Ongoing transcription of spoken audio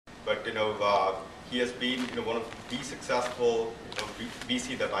but he has been one of the successful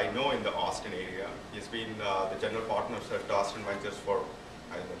VC that I know in the Austin area. He's been the general partner at Austin Ventures for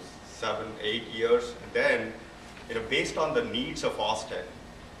I don't know, 7, 8 years, and then based on the needs of Austin,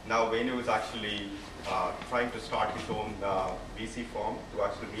 now Venu is actually trying to start his own VC firm to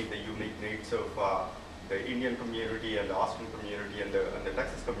actually meet the unique needs of the Indian community and the Austin community and the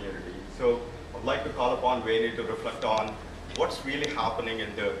Texas community. So I'd like to call upon Venu to reflect on what's really happening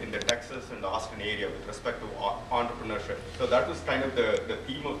in the Texas and the Austin area with respect to entrepreneurship. So that was kind of the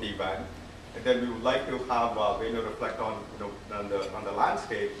theme of the event. And then we would like to have Venu reflect on the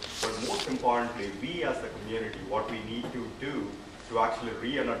landscape, but most importantly, we as the community, what we need to do to actually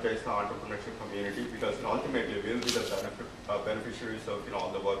re-energize the entrepreneurship community, because ultimately we'll be the beneficiaries of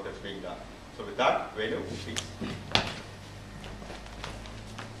all the work that's being done. So with that, Venu, please.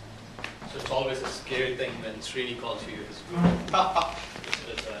 So it's always a scary thing when Srini calls you his guru.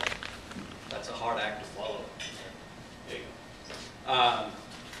 That's a hard act to follow. There you go.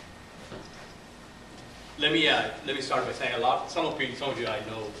 Let me start by saying some of you I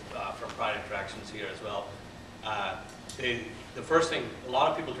know from prior interactions here as well. The first thing, a lot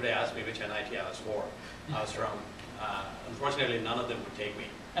of people today ask me which NIT I was from. Unfortunately, none of them would take me.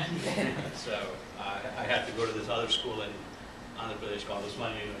 So I had to go to this other school in Andhra Pradesh called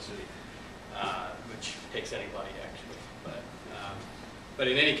Usmania University, which takes anybody actually. But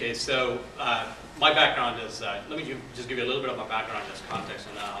in any case, so my background is, let me just give you a little bit of my background as context,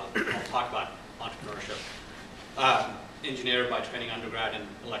 and then I'll talk about entrepreneurship. Engineer by training, undergrad in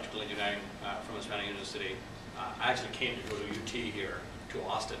electrical engineering from Usmania University. I actually came to go to UT here to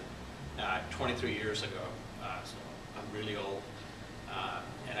Austin 23 years ago, so I'm really old.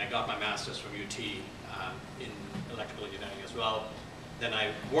 And I got my master's from UT in electrical engineering as well. Then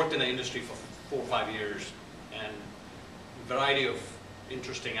I worked in the industry for 4 or 5 years, and a variety of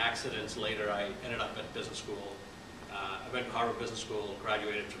interesting accidents later, I ended up at business school. I went to Harvard Business School,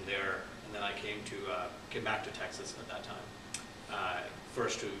 graduated from there, and then I came back to Texas at that time.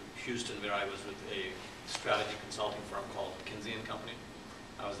 First to Houston, where I was with a strategy consulting firm called McKinsey & Company.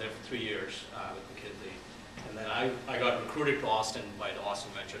 I was there for 3 years with McKinsey. And then I got recruited to Austin by the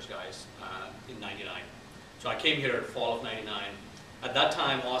Austin Ventures guys in '99. So I came here in fall of '99. At that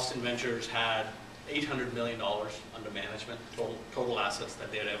time, Austin Ventures had $800 million under management, total assets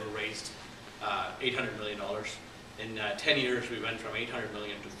that they had ever raised, $800 million. In 10 years, we went from $800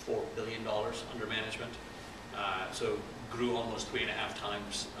 million to $4 billion under management. So grew almost 3.5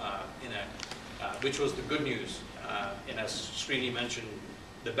 times which was the good news. And as Srini mentioned,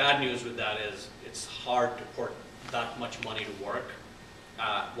 the bad news with that is it's hard to put that much money to work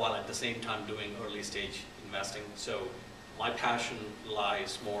while at the same time doing early stage investing. So my passion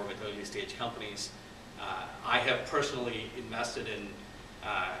lies more with early stage companies. I have personally invested in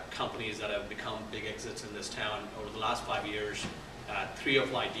companies that have become big exits in this town over the last 5 years. 3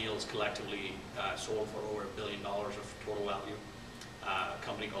 of my deals collectively sold for over $1 billion of total value. A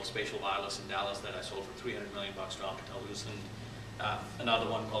company called Spatial Wireless in Dallas that I sold for $300 million to Alcatel-Lucent. Another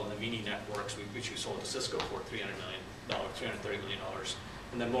one called Venu Networks, which we sold to Cisco for $330 million.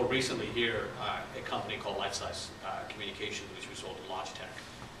 And then more recently here, a company called LiveOak Communications, which we sold to Logitech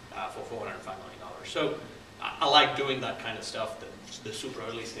for $405 million. So I like doing that kind of stuff, the super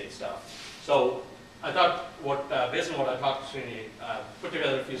early stage stuff. So I thought, based on what I talked to Srini, put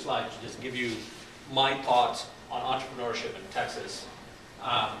together a few slides to just give you my thoughts on entrepreneurship in Texas.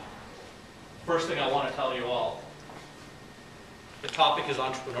 First thing I want to tell you all, the topic is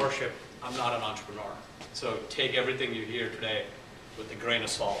entrepreneurship. I'm not an entrepreneur. So take everything you hear today with a grain of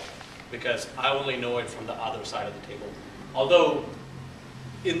salt, because I only know it from the other side of the table. Although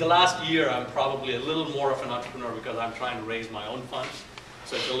in the last year, I'm probably a little more of an entrepreneur because I'm trying to raise my own funds.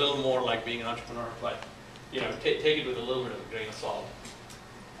 So it's a little more like being an entrepreneur, but take it with a little bit of a grain of salt.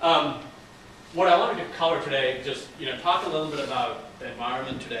 What I wanted to cover today, just talk a little bit about the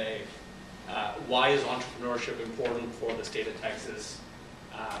environment today. Why is entrepreneurship important for the state of Texas?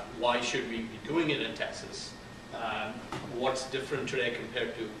 Why should we be doing it in Texas? What's different today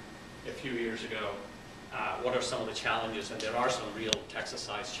compared to a few years ago? What are some of the challenges? And there are some real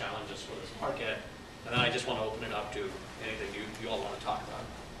Texas-sized challenges for this market. And then I just want to open it up to anything you all want to talk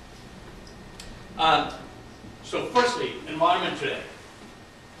about. So firstly, environment today.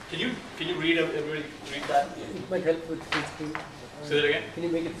 Can you read that? It might help with full screen. Say that again? Can you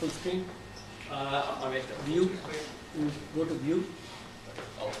make it full screen? I'll make that View. full screen. Go to view.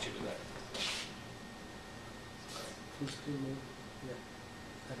 I'll let you do that. Full screen mode. Yeah.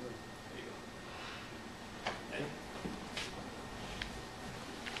 That one. There you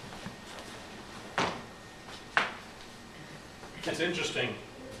go. It's interesting.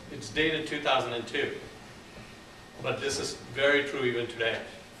 It's dated 2002, but this is very true even today.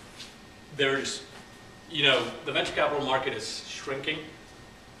 There's, the venture capital market is shrinking.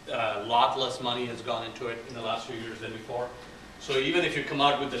 A lot less money has gone into it in the last few years than before. So even if you come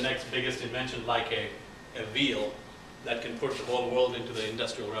out with the next biggest invention like a wheel that can put the whole world into the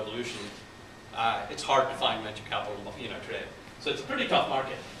industrial revolution, it's hard to find venture capital today. So it's a pretty tough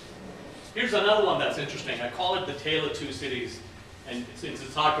market. Here's another one that's interesting. I call it the Tale of Two Cities. And since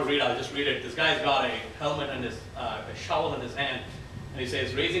it's hard to read, I'll just read it. This guy's got a helmet and a shovel in his hand. And he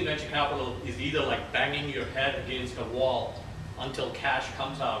says, raising venture capital is either like banging your head against a wall until cash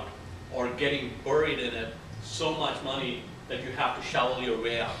comes out, or getting buried in it so much money that you have to shovel your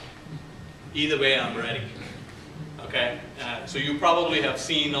way out. Either way, I'm ready. Okay? So you probably have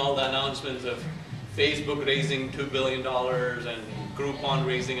seen all the announcements of Facebook raising $2 billion and Groupon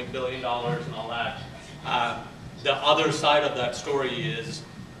raising $1 billion and all that. The other side of that story is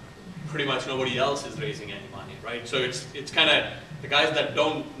pretty much nobody else is raising any money, right? So it's kind of, the guys that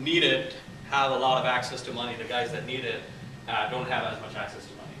don't need it have a lot of access to money. The guys that need it don't have as much access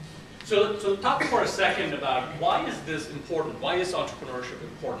to money. So talk for a second about why is this important? Why is entrepreneurship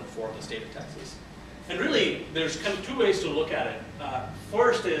important for the state of Texas? And really, there's kind of two ways to look at it.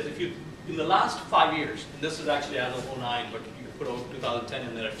 First is, if you, in the last 5 years, and this is actually as of 2009, but you can put 2010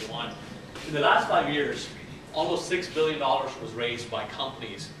 in there if you want. In the last 5 years, almost $6 billion was raised by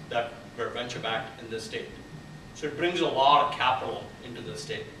companies that were venture-backed in this state. So it brings a lot of capital into the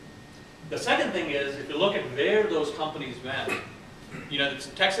state. The second thing is, if you look at where those companies went,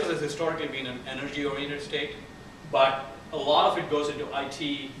 Texas has historically been an energy-oriented state, but a lot of it goes into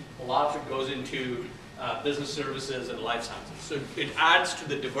IT, a lot of it goes into business services and life sciences. So it adds to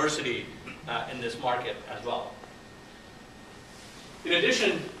the diversity in this market as well. In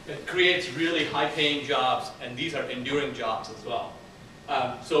addition, it creates really high-paying jobs, and these are enduring jobs as well.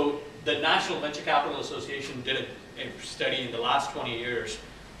 So the National Venture Capital Association did a study in the last 20 years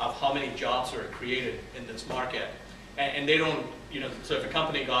of how many jobs were created in this market. And they don't, so if a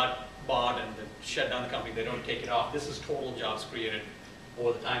company got bought and shut down the company, they don't take it off. This is total jobs created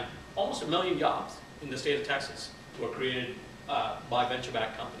over the time. Almost 1 million jobs in the state of Texas were created by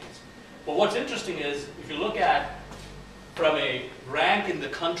venture-backed companies. But what's interesting is, if you look at from a rank in the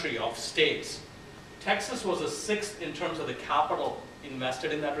country of states, Texas was the 6th in terms of the capital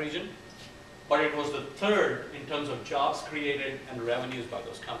invested in that region, but it was the 3rd in terms of jobs created and revenues by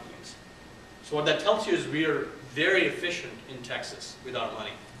those companies. So what that tells you is we are very efficient in Texas with our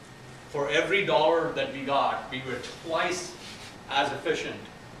money. For every dollar that we got, we were twice as efficient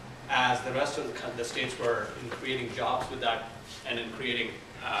as the rest of the states were in creating jobs with that and in creating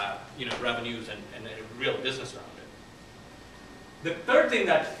revenues and a real business around it. The third thing,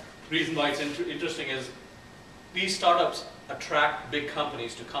 reason why it's interesting is these startups attract big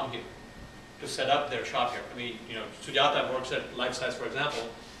companies to come here, to set up their shop here. I mean, Sujata works at LiveOak, for example.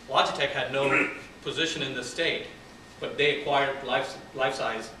 Logitech had no position in the state, but they acquired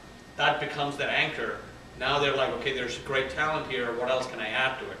LiveOak. That becomes their anchor. Now they're like, okay, there's great talent here. What else can I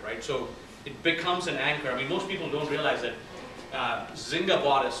add to it, right? So it becomes an anchor. I mean, most people don't realize that Zynga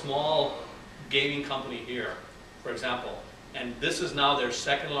bought a small gaming company here, for example, and this is now their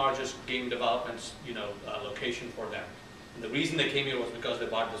 2nd largest game development, location for them. And the reason they came here was because they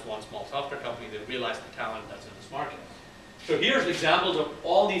bought this one small software company. They realized the talent that's in this market. So here's examples of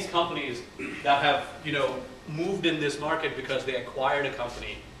all these companies that have, moved in this market because they acquired a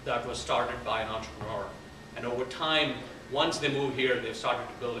company that was started by an entrepreneur. And over time, once they move here, they've started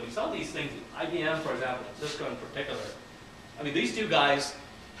to build. And some of these things, IBM, for example, and Cisco in particular, I mean, these two guys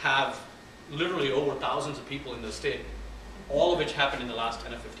have literally over thousands of people in the state, all of which happened in the last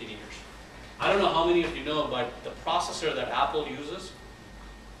 10 or 15 years. I don't know how many of you know, but the processor that Apple uses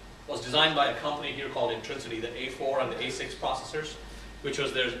was designed by a company here called Intrinsity, the A4 and the A6 processors, which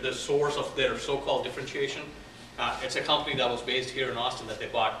was the source of their so-called differentiation. It's a company that was based here in Austin that they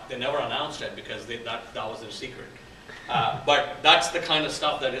bought. They never announced it because that was their secret. But that's the kind of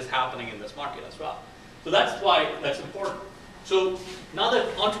stuff that is happening in this market as well. So that's why that's important. So now that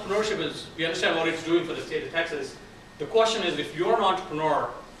entrepreneurship is, we understand what it's doing for the state of Texas, the question is, if you're an entrepreneur,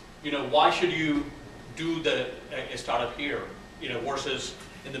 why should you do a startup here, versus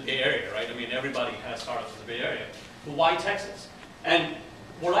in the Bay Area, right? I mean, everybody has startups in the Bay Area. But why Texas? And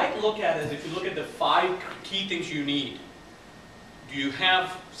what I look at is, if you look at the 5 key things you need, do you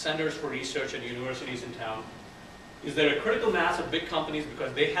have centers for research and universities in town? Is there a critical mass of big companies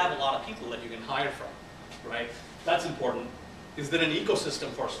because they have a lot of people that you can hire from, right? That's important. Is there an ecosystem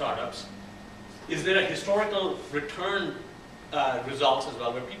for startups? Is there a historical return results as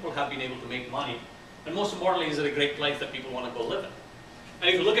well, where people have been able to make money? And most importantly, is it a great place that people want to go live in? And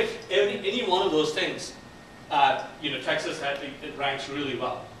if you look at any one of those things, Texas it ranks really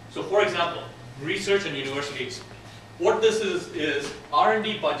well. So for example, research and universities. What this is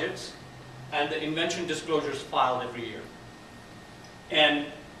R&D budgets and the invention disclosures filed every year. And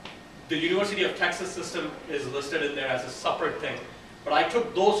the University of Texas system is listed in there as a separate thing. But I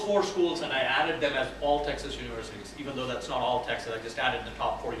took those 4 schools and I added them as all Texas universities, even though that's not all Texas, I just added the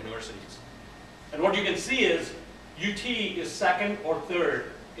top 4 universities. And what you can see is UT is 2nd or 3rd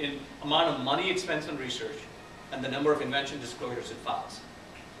in amount of money it spends on research and the number of invention disclosures it files.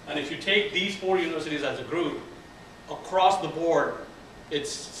 And if you take these 4 universities as a group, across the board, it's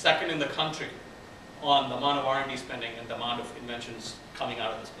 2nd in the country on the amount of R&D spending and the amount of inventions coming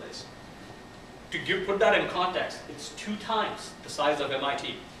out of this place. To put that in context, it's 2 times the size of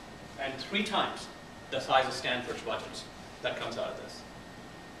MIT and 3 times the size of Stanford's budgets that comes out of this.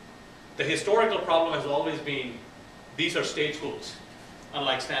 The historical problem has always been these are state schools,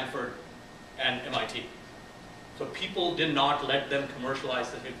 unlike Stanford and MIT. So people did not let them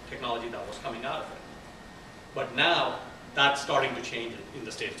commercialize the technology that was coming out of it. But now, that's starting to change in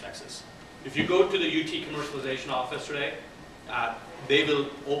the state of Texas. If you go to the UT commercialization office today, they will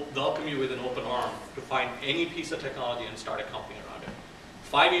welcome you with an open arm to find any piece of technology and start a company around it.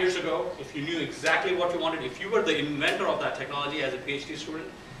 5 years ago, if you knew exactly what you wanted, if you were the inventor of that technology as a PhD student,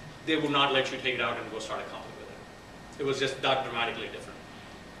 they would not let you take it out and go start a company with it. It was just that dramatically different.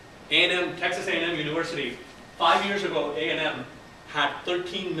 A&M, Texas A&M University, 5 years ago, A&M had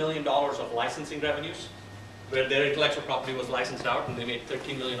 $13 million of licensing revenues, where their intellectual property was licensed out and they made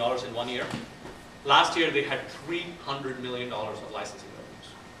 $13 million in 1 year. Last year, they had $300 million of licensing revenues.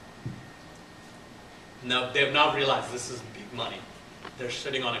 Now, they have now realized this is big money. They're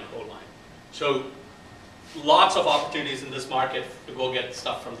sitting on a gold mine. So, lots of opportunities in this market to go get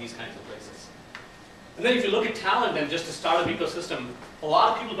stuff from these kinds of places. And then if you look at talent and just a startup ecosystem, a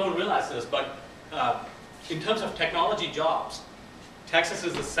lot of people don't realize this, but in terms of technology jobs, Texas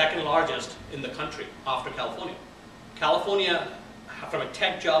is the 2nd largest in the country after California. California, from a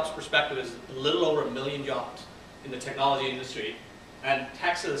tech jobs perspective, is a little over 1 million jobs in the technology industry, and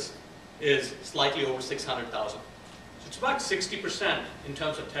Texas is slightly over 600,000. So it's about 60% in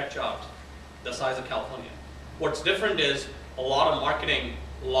terms of tech jobs, the size of California. What's different is a lot of marketing,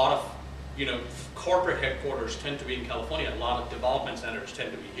 a lot of corporate headquarters tend to be in California, a lot of development centers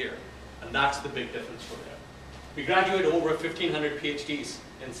tend to be here, and that's the big difference for them. We graduate over 1,500 PhDs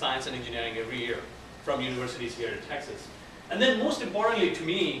in science and engineering every year from universities here in Texas. And then most importantly to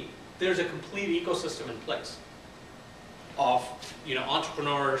me, there's a complete ecosystem in place of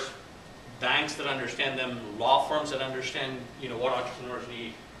entrepreneurs, banks that understand them, law firms that understand what entrepreneurs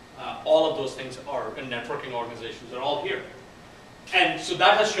need. All of those things are, and networking organizations, they're all here. And so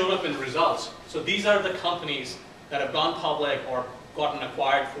that has shown up in the results. So these are the companies that have gone public or gotten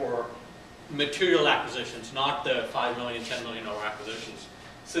acquired for material acquisitions, not the $5 million, $10 million acquisitions.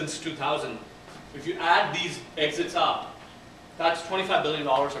 Since 2000, if you add these exits up, that's $25 billion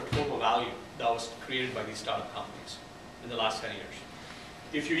of total value that was created by these startup companies in the last 10 years.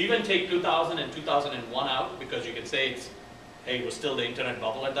 If you even take 2000 and 2001 out, because you can say it was still the internet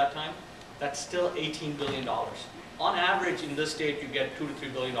bubble at that time, that's still $18 billion. On average, in this state, you get $2 to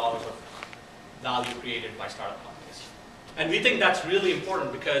 $3 billion of value created by startup companies. And we think that's really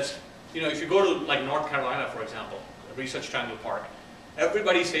important because if you go to like North Carolina, for example, Research Triangle Park,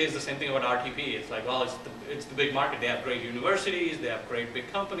 everybody says the same thing about RTP. It's like, well, it's the big market. They have great universities, they have great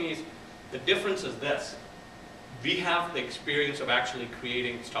big companies. The difference is this. We have the experience of actually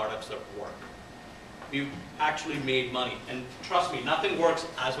creating startups that work. We've actually made money. And trust me, nothing works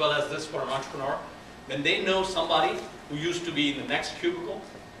as well as this for an entrepreneur. When they know somebody who used to be in the next cubicle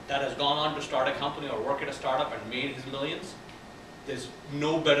that has gone on to start a company or work at a startup and made his millions, there's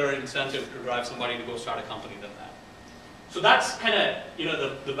no better incentive to drive somebody to go start a company than that. So that's kind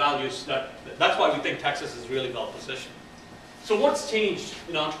of the values that's why we think Texas is really well positioned. So what's changed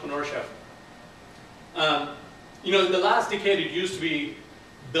in entrepreneurship? In the last decade, it used to be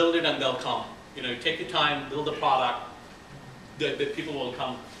build it and they'll come. Take your time, build the product, the people will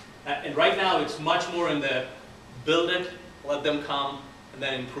come. And right now, it's much more in the build it, let them come, and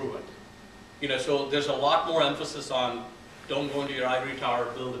then improve it. So there's a lot more emphasis on don't go into your ivory tower,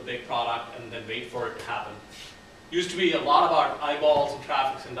 build a big product, and then wait for it to happen. Used to be a lot about eyeballs and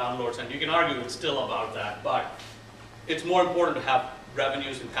traffics and downloads, and you can argue it's still about that, but it's more important to have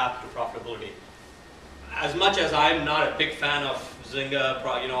revenues and path to profitability. As much as I'm not a big fan of Zynga,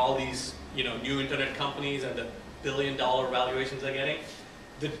 all these new internet companies and the billion-dollar valuations they're getting,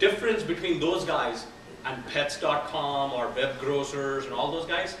 the difference between those guys and Pets.com or web grocers and all those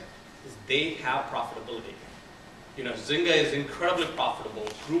guys is they have profitability. You know, Zynga is incredibly profitable.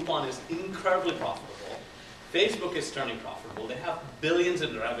 Groupon is incredibly profitable. Facebook is turning profitable. They have billions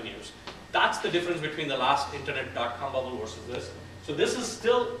in revenues. That's the difference between the last internet.com bubble versus this. So this is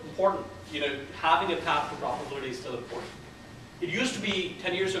still important. You know, having a path to profitability is still important. It used to be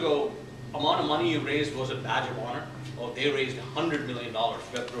 10 years ago, amount of money you raised was a badge of honor. Oh, they raised $100 million,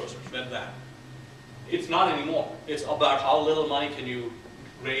 web grocers, web that. It's not anymore. It's about how little money can you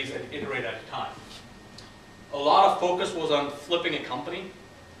raise and iterate at a time. A lot of focus was on flipping a company,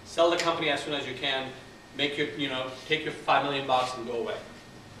 sell the company as soon as you can, make your, take your $5 million and go away.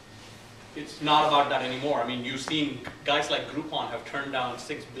 It's not about that anymore. I mean, you've seen guys like Groupon have turned down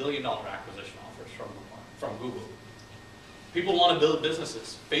 $6 billion acquisition offers from Google. People want to build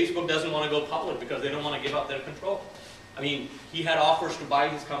businesses. Facebook doesn't want to go public because they don't want to give up their control. I mean, he had offers to buy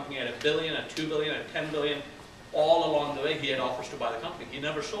his company at $1 billion, at $2 billion, at $10 billion. All along the way, he had offers to buy the company. He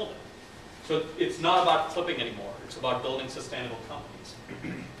never sold it. So it's not about flipping anymore. It's about building sustainable companies.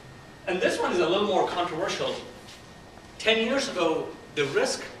 And this one is a little more controversial. 10 years ago, the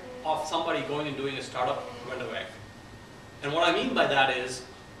risk of somebody going and doing a startup went away. And what I mean by that is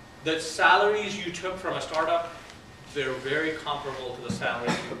the salaries you took from a startup, they're very comparable to the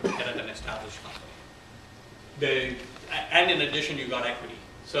salaries you get at an established company. And in addition, you got equity.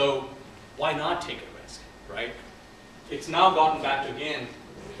 So why not take a risk, right? It's now gotten back to again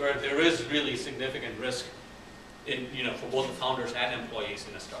where there is really significant risk in, for both the founders and employees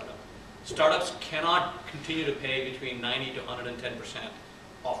in a startup. Startups cannot continue to pay between 90 to 110%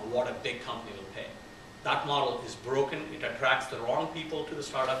 of what a big company will pay. That model is broken. It attracts the wrong people to the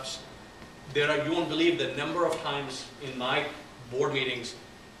startups. You won't believe the number of times in my board meetings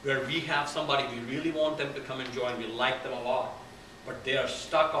where we have somebody, we really want them to come and join, we like them a lot, but they are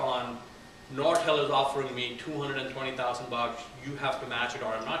stuck on, Nortel is offering me $220,000, you have to match it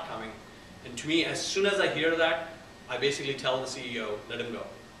or I'm not coming. And to me, as soon as I hear that, I basically tell the CEO, let him go.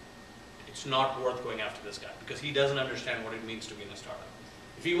 It's not worth going after this guy because he doesn't understand what it means to be in a startup.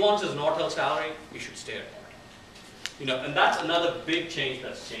 If he wants his Nortel salary, he should stay at Nortel. And that's another big change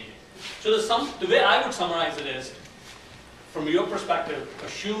that's changing. So the way I would summarize it is, from your perspective,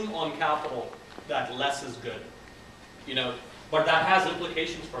 assume on capital that less is good. But that has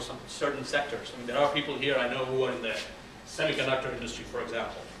implications for some certain sectors. I mean, there are people here I know who are in the semiconductor industry, for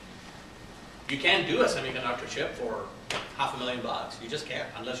example. You can't do a semiconductor chip for $500,000. You just can't,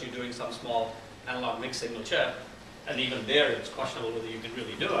 unless you're doing some small analog mixed signal chip. And even there, it's questionable whether you can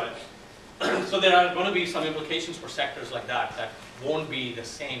really do it. So there are going to be some implications for sectors like that that won't be the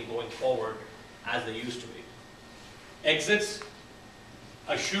same going forward as they used to be. Exits,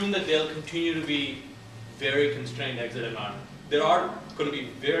 assume that they'll continue to be very constrained exit environment. There are going to be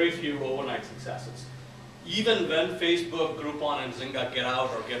very few overnight successes. Even when Facebook, Groupon, and Zynga get out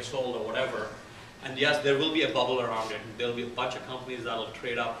or get sold or whatever, and yes, there will be a bubble around it, and there'll be a bunch of companies that'll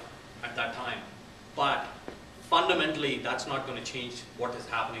trade up at that time. But fundamentally, that's not going to change what is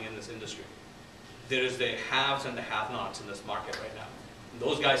happening in this industry. There is the haves and the have-nots in this market right now. And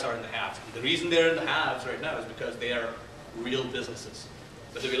those guys are in the haves. And the reason they're in the haves right now is because they are real businesses.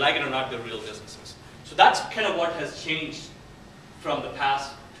 Whether we like it or not, they're real businesses. So that's kind of what has changed from the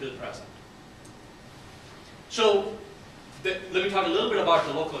past to the present. So let me talk a little bit about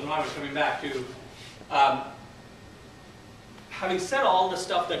the local environment, coming back to having said all the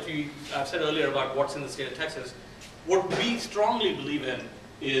stuff that I've said earlier about what's in the state of Texas. What we strongly believe in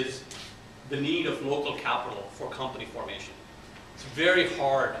is the need of local capital for company formation. It's very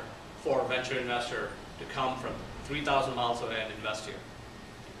hard for a venture investor to come from 3,000 miles away and invest here.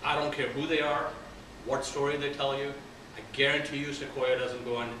 I don't care who they are, what story they tell you. I guarantee you Sequoia doesn't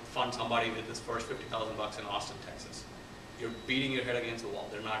go and fund somebody with his first $50,000 in Austin, Texas. You're beating your head against the wall.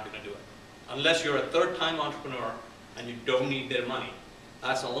 They're not going to do it. Unless you're a third-time entrepreneur and you don't need their money.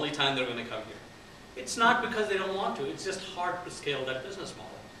 That's the only time they're going to come here. It's not because they don't want to. It's just hard to scale that business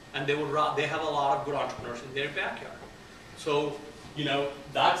model. And they have a lot of good entrepreneurs in their backyard. So,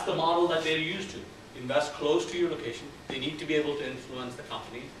 that's the model that they're used to. Invest close to your location. They need to be able to influence the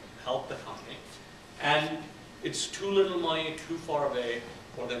company, help the company. And it's too little money, too far away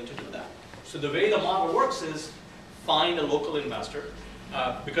for them to do that. So the way the model works is find a local investor.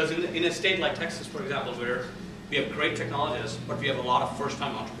 Because in a state like Texas, for example, where we have great technologists, but we have a lot of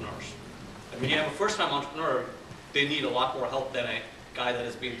first-time entrepreneurs. And when you have a first-time entrepreneur, they need a lot more help than a guy that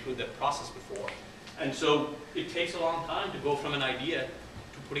has been through that process before. And so it takes a long time to go from an idea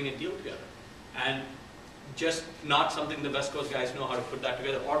to putting a deal together. And just not something the West Coast guys know how to put that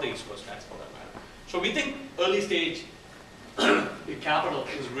together, or the East Coast guys for that matter. So we think early stage capital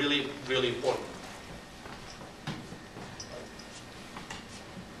is really, really important.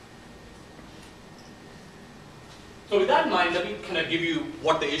 So with that in mind, let me kind of give you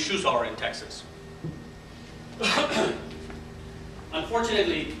what the issues are in Texas.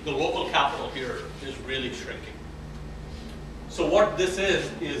 Unfortunately, the local capital here is really shrinking. So what this is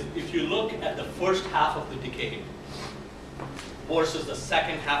if you look at the first half of the decade versus the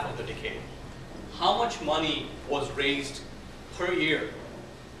second half of the decade, how much money was raised per year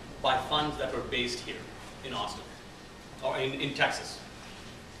by funds that were based here in Austin, or in Texas.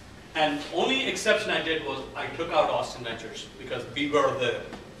 And only exception I did was I took out Austin Ventures, because we were the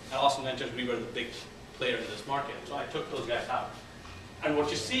big player in this market. So I took those guys out. And what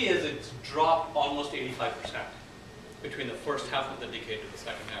you see is it's dropped almost 85% between the first half of the decade to the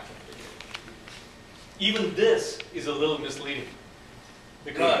second half of the decade. Even this is a little misleading,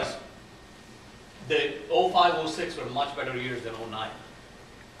 because the 05, 06 were much better years than 09.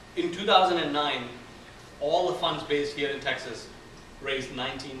 In 2009, all the funds based here in Texas raised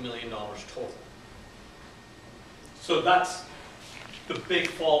 $19 million total. So that's the big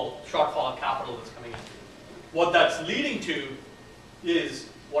shortfall of capital that's coming in. What that's leading to is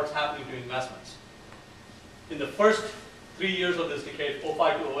what's happening to investments. In the first 3 years of this decade,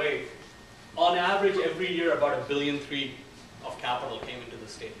 05 to 08, on average every year about $1.3 billion of capital came into the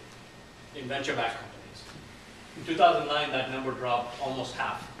state in venture-backed companies. In 2009, that number dropped almost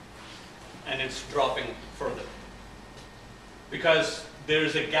half, and it's dropping further. Because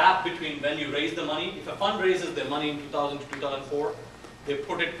there's a gap between when you raise the money. If a fund raises their money in 2000 to 2004, they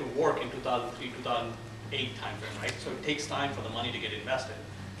put it to work in 2003, 2008 timeframe, right? So it takes time for the money to get invested.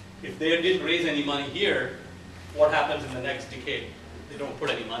 If they didn't raise any money here, what happens in the next decade? They don't put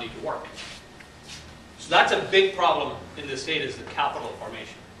any money to work. So that's a big problem in the state, is the capital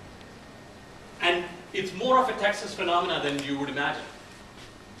formation. And it's more of a Texas phenomenon than you would imagine.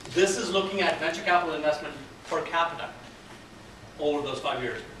 This is looking at venture capital investment per capita over those 5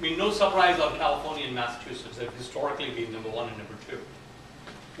 years. I mean, no surprise on California and Massachusetts. They've historically been number 1 and number 2.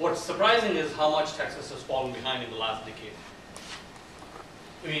 What's surprising is how much Texas has fallen behind in the last decade.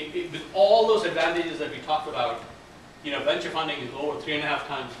 I mean, with all those advantages that we talked about, you know, venture funding is lower, 3.5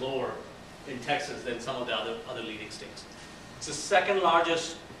 times lower in Texas than some of the other leading states. It's the second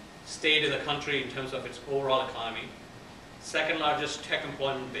largest state in the country in terms of its overall economy, second largest tech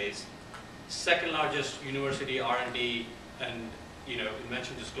employment base, second largest university R&D and, you know,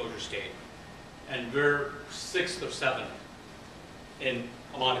 invention disclosure state, and we're 6th or 7th in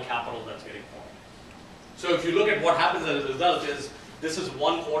amount of capital that's getting formed. So if you look at what happens as a result, is this is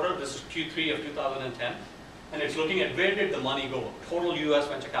one quarter, this is Q3 of 2010, and it's looking at where did the money go, total US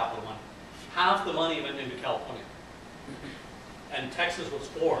venture capital money. Half the money went into California, and Texas was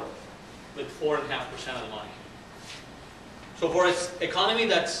 4th with 4.5% of the money. So for its economy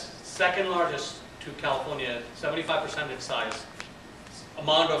that's second largest to California, 75% its size,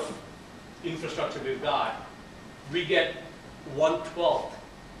 amount of infrastructure we've got, we get 1/12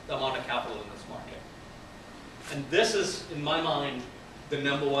 the amount of capital in this market. And this is, in my mind, the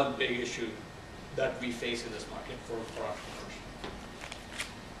 #1 big issue that we face in this market for entrepreneurs.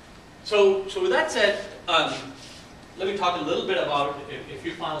 So with that said, let me talk a little bit about a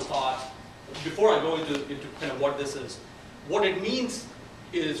few final thoughts before I go into kind of what this is. What it means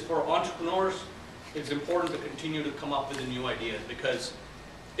is, for entrepreneurs, it's important to continue to come up with the new ideas, because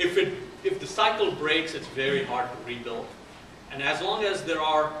if the cycle breaks, it's very hard to rebuild. And as long as there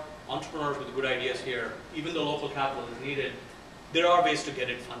are entrepreneurs with good ideas here, even though local capital is needed, there are ways to get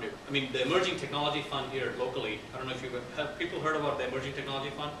it funded. I mean, the Emerging Technology Fund here locally, I don't know if have people heard about the Emerging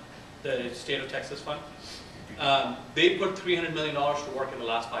Technology Fund, the State of Texas Fund? They put $300 million to work in the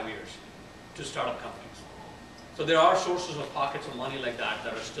last 5 years to start up companies. So there are sources of pockets of money like that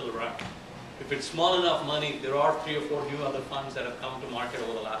that are still around. If it's small enough money, there are 3 or 4 new other funds that have come to market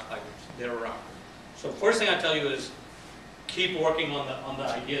over the last 5 years. They're around. So first thing I tell you is keep working on the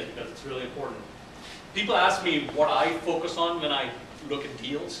ideas, because it's really important. People ask me what I focus on when I look at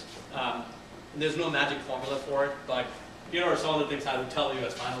deals. And there's no magic formula for it, but here are some of the things I would tell you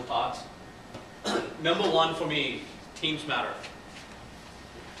as final thoughts. #1 for me, teams matter.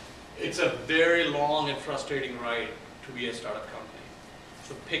 It's a very long and frustrating ride to be a startup company.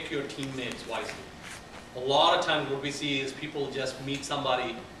 So pick your teammates wisely. A lot of times what we see is people just meet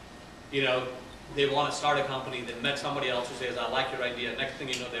somebody, you know, they want to start a company, they met somebody else who says, I like your idea. Next thing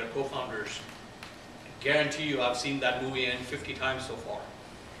you know, they're co-founders. I guarantee you, I've seen that movie end 50 times so far.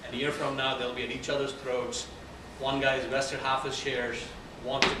 And a year from now, they'll be at each other's throats. One guy's vested half his shares. You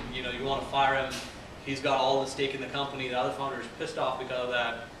want to fire him. He's got all the stake in the company. The other founder is pissed off because of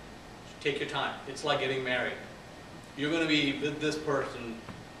that. Take your time. It's like getting married. You're going to be with this person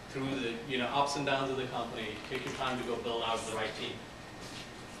through the ups and downs of the company. Take your time to go build out the right team.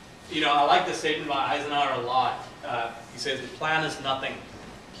 I like the statement by Eisenhower a lot. He says, plan is nothing,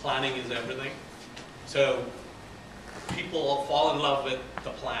 planning is everything. So people fall in love with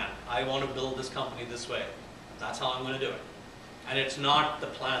the plan. I want to build this company this way. That's how I'm going to do it. And it's not the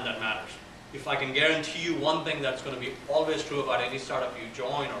plan that matters. If I can guarantee you one thing that's going to be always true about any startup you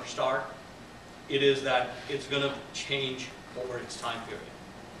join or start, it is that it's going to change over its time period.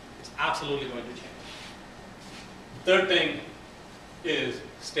 It's absolutely going to change. Third thing is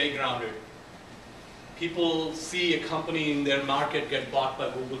stay grounded. People see a company in their market get bought by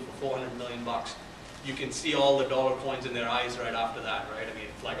Google for $400 million. You can see all the dollar coins in their eyes right after that, right? I mean,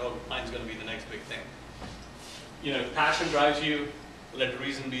 it's like, oh, mine's going to be the next big thing. If passion drives you, let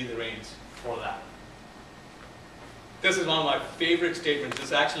reason be the reins for that. This is one of my favorite statements.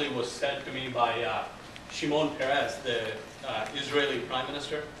 This actually was said to me by Shimon Peres, the Israeli prime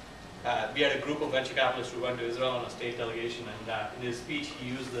minister. We had a group of venture capitalists who went to Israel on a state delegation, and in his speech he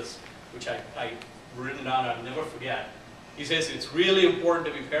used this, which I've written down, I'll never forget. He says it's really important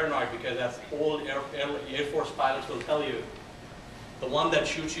to be paranoid because as old Air Force pilots will tell you, the one that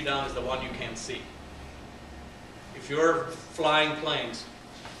shoots you down is the one you can't see. If you're flying planes,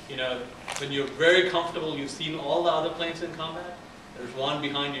 when you're very comfortable, you've seen all the other planes in combat, there's one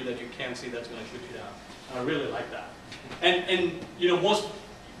behind you that you can't see that's going to shoot you down. And I really like that. And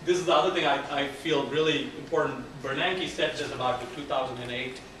this is the other thing I feel really important. Bernanke said this about the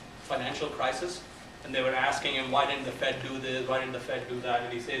 2008 financial crisis, and they were asking him, why didn't the Fed do this, why didn't the Fed do that?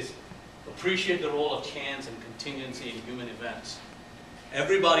 And he says, appreciate the role of chance and contingency in human events.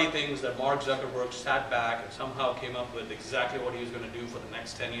 Everybody thinks that Mark Zuckerberg sat back and somehow came up with exactly what he was going to do for the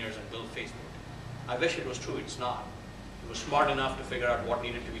next 10 years and build Facebook. I wish it was true, it's not. He was smart enough to figure out what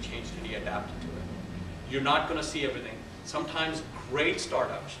needed to be changed and he adapted to it. You're not going to see everything. Sometimes great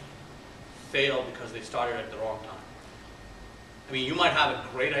startups fail because they started at the wrong time. I mean, you might have a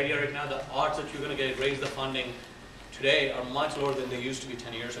great idea right now. The odds that you're going to raise the funding today are much lower than they used to be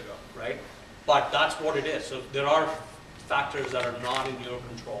 10 years ago, right? But that's what it is. So there are factors that are not in your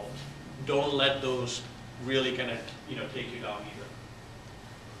control. Don't let those really kind of take you down either.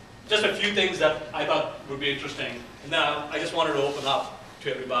 Just a few things that I thought would be interesting. And now I just wanted to open up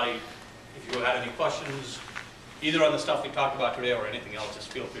to everybody. If you had any questions, either on the stuff we talked about today or anything else, just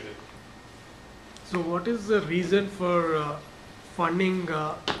feel free to. So what is the reason for funding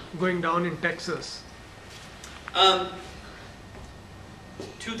going down in Texas?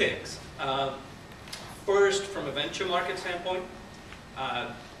 Two things. First, from a venture market standpoint,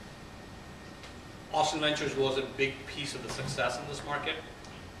 Austin Ventures was a big piece of the success in this market.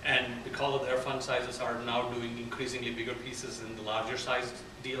 And because of their fund sizes are now doing increasingly bigger pieces in the larger sized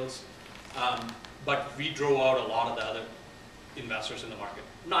deals. But we drove out a lot of the other investors in the market.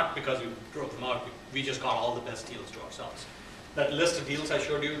 Not because we drove them out, we just got all the best deals to ourselves. That list of deals I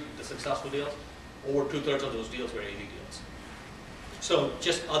showed you, the successful deals, over 2/3 of those deals were AV deals. So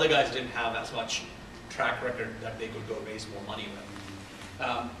just other guys didn't have as much track record that they could go raise more money with.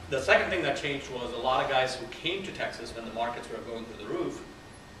 The second thing that changed was a lot of guys who came to Texas when the markets were going through the roof,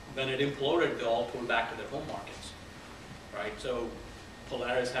 when it imploded, they all pulled back to their home markets, right? So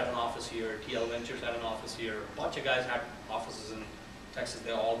Polaris had an office here, TL Ventures had an office here, a bunch of guys had offices in Texas,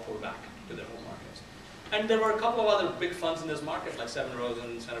 they all pulled back to their home markets. And there were a couple of other big funds in this market, like Seven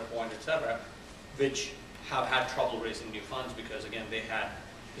Rosen, Centerpoint, etc., which have had trouble raising new funds because, again, they had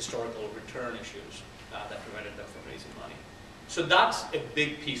historical return issues that prevented them from raising money. So that's a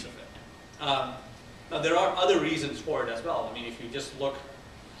big piece of it. Now, there are other reasons for it as well. I mean, if you just look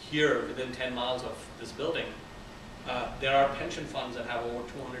here within 10 miles of this building, there are pension funds that have over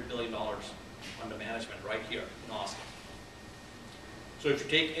 $200 billion under management right here in Austin. So if you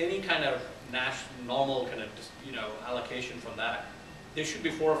take any kind of normal kind of allocation from that, there should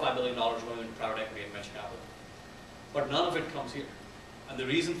be $4 or $5 billion going into private equity and venture capital. But none of it comes here. And the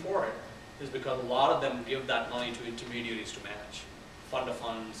reason for it is because a lot of them give that money to intermediaries to manage, fund of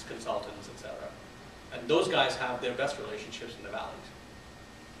funds, consultants, etc. And those guys have their best relationships in the valleys.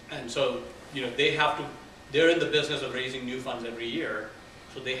 And so, they're in the business of raising new funds every year,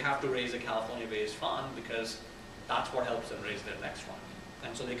 so they have to raise a California-based fund because that's what helps them raise their next fund.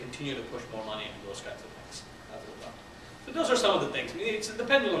 And so they continue to push more money into those kinds of things as a result. So those are some of the things. I mean, the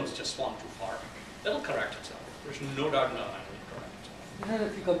pendulum's just swung too far. It'll correct itself. There's no doubt in my mind it'll correct itself. There are a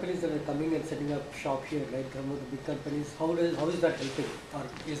few companies that are coming and setting up shop here, right? Some of the big companies. How is that helping? Or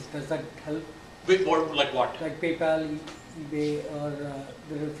does that help? With more like what? Like PayPal, eBay, or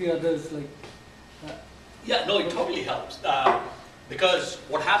there are a few others like. Yeah, no, it totally helps. Because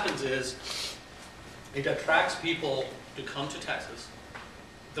what happens is it attracts people to come to Texas.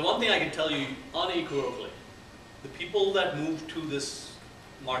 The one thing I can tell you unequivocally, the people that move to this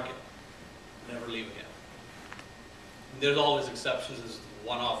market, never leave again. There's always exceptions, there's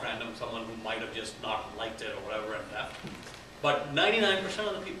one-off random, someone who might have just not liked it or whatever and left. But 99%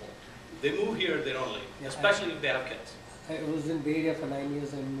 of the people, they move here, they don't leave, Yeah, especially if they have kids. I was in Bay Area for 9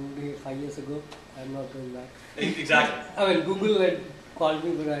 years and moved here 5 years ago. I'm not going back. Exactly. I mean, Google had called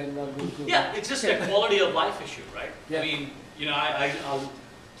me, but I'm not going to go Yeah, back. it's just a quality of life issue, right? Yeah. I mean, you know, I'll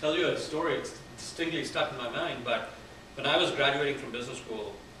tell you a story, it's distinctly stuck in my mind, but when I was graduating from business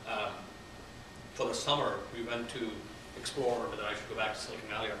school, for the summer, we went to explore whether I should go back to Silicon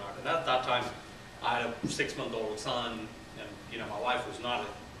Valley or not. And at that time, I had a 6-month-old son, and you know, my wife was not,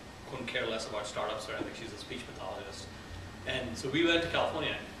 couldn't care less about startups or anything. She's a speech pathologist. And so we went to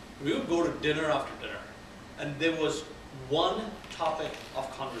California. We would go to dinner after dinner, and there was one topic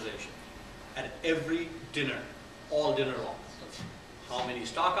of conversation at every dinner, all dinner long. How many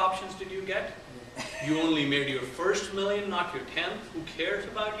stock options did you get? You only made your first million, not your 10th. Who cares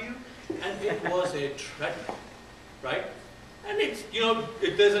about you? And it was a treadmill, right? And it's, you know,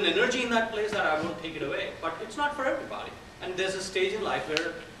 there's an energy in that place that I won't take it away, but it's not for everybody. And there's a stage in life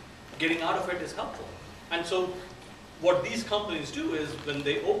where getting out of it is helpful. And so what these companies do is when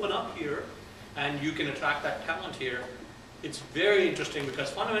they open up here and you can attract that talent here, it's very interesting because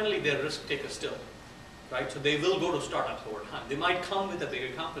fundamentally they're risk takers still, right? So they will go to startups over time. They might come with a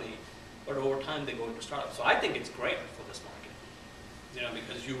bigger company, but over time they go into startups. So I think it's great for this market, you know,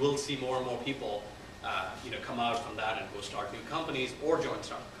 because you will see more and more people, you know, come out from that and go start new companies or join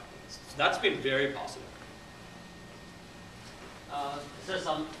startup companies. So that's been very positive. This has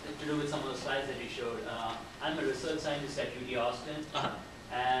something to do with some of the slides that you showed. I'm a research scientist at UT Austin,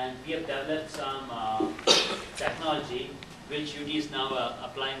 and we have developed some technology which UT is now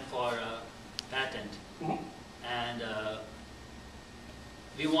applying for patent. And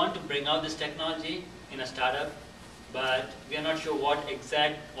we want to bring out this technology in a startup, but we are not sure what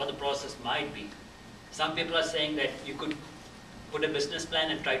the process might be. Some people are saying that you could put a business plan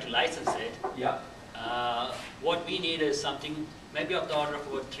and try to license it. Yeah. What we need is something maybe of the order of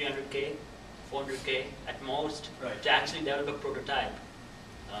about 300K, 400K at most, Right. to actually develop a prototype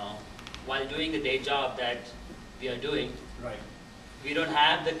while doing the day job that we are doing. Right. We don't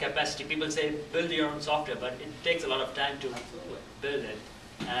have the capacity. People say build your own software, but it takes a lot of time to Absolutely. build it.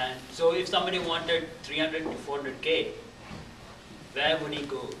 And so if somebody wanted 300 to 400K, where would he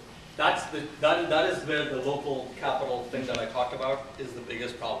go? That is where the local capital thing that I talked about is the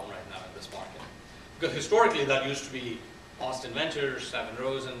biggest problem right now in this market. Because historically that used to be Austin Ventures, Seven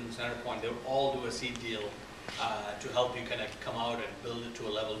Rosen, Centerpoint, they would all do a seed deal to help you kind of come out and build it to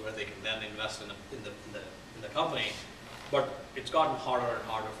a level where they can then invest in the company. But it's gotten harder and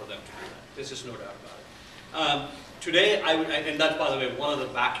harder for them to do that. There's just no doubt about it. Today, and that's by the way one of the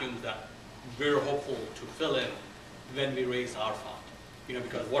vacuums that we're hopeful to fill in when we raise our fund. You know,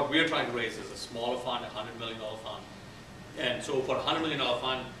 because what we're trying to raise is a smaller fund, a $100 million fund. And so for a $100 million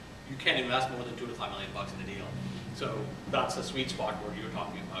fund, you can't invest more than $2 to $5 million in a deal. So that's a sweet spot where you're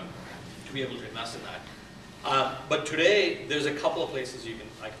talking about to be able to invest in that. But today, there's a couple of places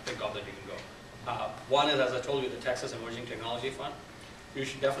I can think of that you can go. One is, as I told you, the Texas Emerging Technology Fund. You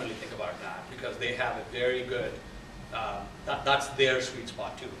should definitely think about that because they have a very good, that's their sweet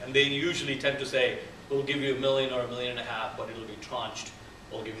spot too. And they usually tend to say, we'll give you $1 million or $1.5 million, but it'll be tranched.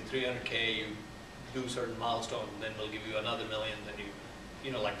 We'll give you 300K, you do certain milestones, and then we'll give you another $1 million, then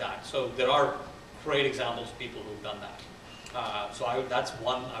you know, like that. So there are great examples of people who've done that. So that's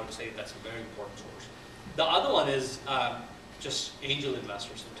one, I would say that's a very important source. The other one is just angel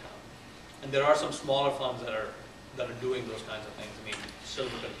investors in town. And there are some smaller funds that are doing those kinds of things. I mean,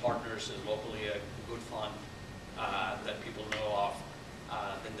 Silverton Partners is locally a good fund that people know of.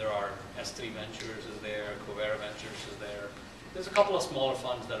 Then there are S3 Ventures is there, Covera Ventures is there. There's a couple of smaller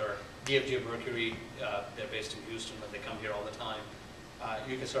funds that are DFG Mercury, they're based in Houston, but they come here all the time.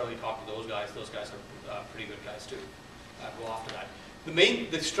 You can certainly talk to those guys. Those guys are pretty good guys too. Go after that.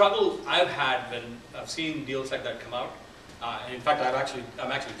 The struggle I've had when I've seen deals like that come out, and in fact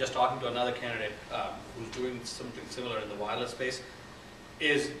I'm actually just talking to another candidate who's doing something similar in the wireless space,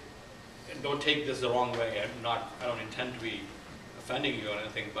 is, and don't take this the wrong way, I don't intend to be offending you or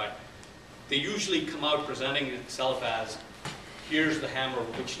anything, but they usually come out presenting itself as, here's the hammer,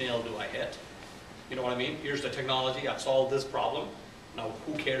 which nail do I hit? You know what I mean? Here's the technology, I've solved this problem. Now,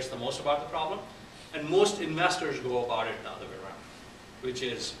 who cares the most about the problem? And most investors go about it the other way around, which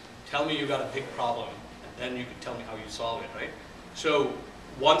is, tell me you got a big problem, and then you can tell me how you solve it, right? So,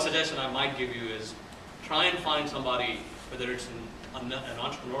 one suggestion I might give you is, try and find somebody, whether it's an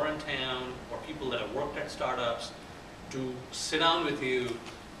entrepreneur in town, or people that have worked at startups, to sit down with you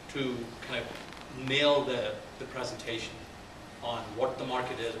to kind of nail the presentation. on what the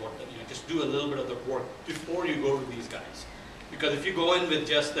market is, just do a little bit of the work before you go to these guys. Because if you go in with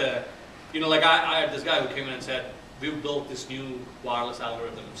just the, like I had this guy who came in and said, we've built this new wireless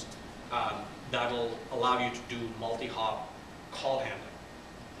algorithms that'll allow you to do multi-hop call handling.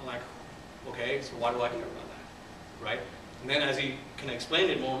 I'm like, okay, so why do I care about that, right? And then as he can explain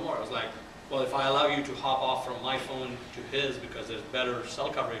it more and more, I was like, well, if I allow you to hop off from my phone to his because there's better cell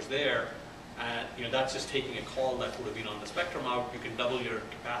coverage there, and that's just taking a call that would have been on the spectrum out, you can double your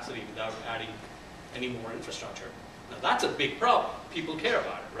capacity without adding any more infrastructure. Now that's a big problem. People care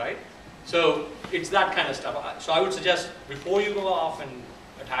about it, right? So it's that kind of stuff. So I would suggest before you go off and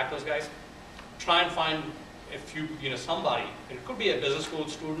attack those guys, try and find somebody. It could be a business school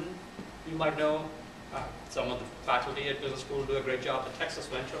student you might know. Some of the faculty at business school do a great job. The Texas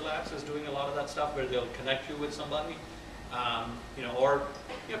Venture Labs is doing a lot of that stuff where they'll connect you with somebody. Or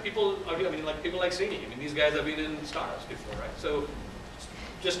people like Srini. I mean, these guys have been in startups before, right? So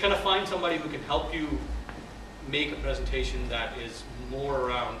just kind of find somebody who can help you make a presentation that is more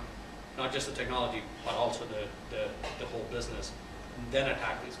around not just the technology, but also the whole business. And then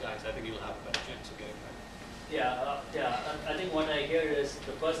attack these guys. I think you'll have a better chance of getting that. Yeah. I think what I hear is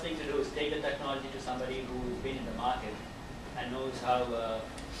the first thing to do is take the technology to somebody who's been in the market and knows how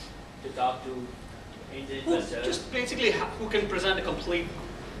to talk to angel investors. Just basically who can present a complete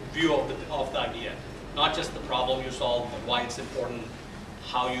view of the idea, not just the problem you solve, but why it's important,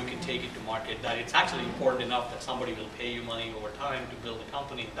 how you can take it to market, that it's actually important enough that somebody will pay you money over time to build a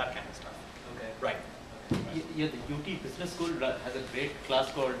company, that kind of stuff. Okay. Right. Yeah, the UT Business School has a great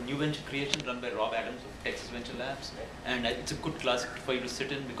class called New Venture Creation run by Rob Adams of Texas Venture Labs. And it's a good class for you to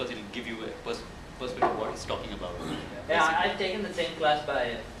sit in because it will give you a perspective of what he's talking about. Yeah, I've taken the same class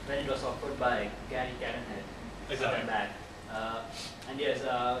when it was offered by Gary Cadenhead. Exactly. Back. And yes,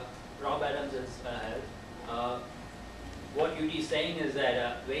 Rob Adams is help. What UT is saying is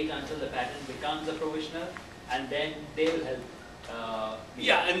that wait until the patent becomes a provisional and then they will help.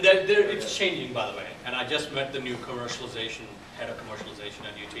 Yeah, and it's changing, by the way. And I just met the new head of commercialization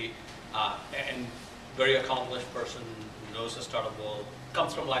at UT, and very accomplished person who knows the startup world,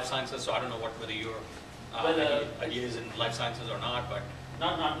 comes from life sciences. So I don't know whether your idea is in life sciences or not, but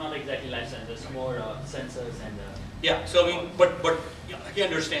not exactly life sciences, more sensors and. Yeah. So I mean, but he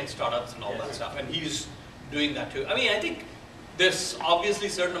understands startups and all that stuff, and he's doing that too. I mean, I think there's obviously a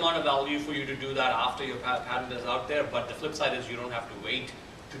certain amount of value for you to do that after your patent is out there, but the flip side is you don't have to wait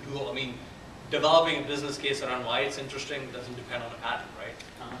to do, developing a business case around why it's interesting doesn't depend on a patent, right?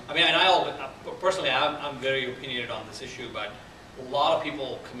 I mean, and personally, I'm very opinionated on this issue, but a lot of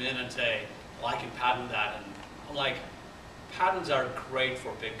people come in and say, well, I can patent that, and I'm like, patents are great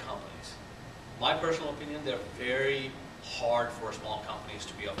for big companies. My personal opinion, they're very hard for small companies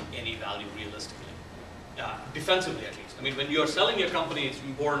to be of any value realistically. Defensively, at least. I mean, when you're selling your company, it's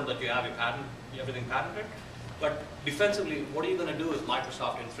important that you have everything patented. But defensively, what are you going to do if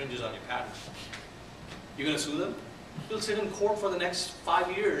Microsoft infringes on your patent? You're going to sue them? You'll sit in court for the next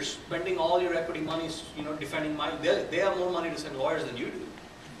 5 years, spending all your equity monies, defending they have more money to send lawyers than you do,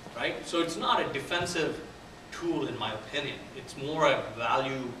 right? So it's not a defensive tool, in my opinion. It's more a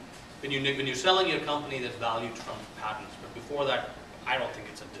value. When you're selling your company, there's value from patents. But before that, I don't think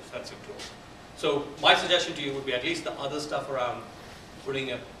it's a defensive tool. So my suggestion to you would be at least the other stuff around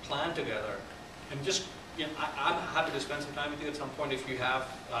putting a plan together, and just, I'm happy to spend some time with you at some point if you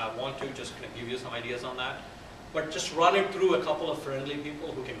want to, just kind of give you some ideas on that. But just run it through a couple of friendly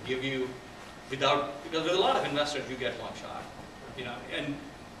people who can give you, because with a lot of investors, you get one shot, and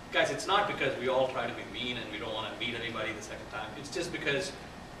guys, it's not because we all try to be mean and we don't want to meet anybody the second time. It's just because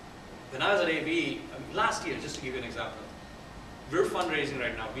when I was at AV, last year, just to give you an example, we're fundraising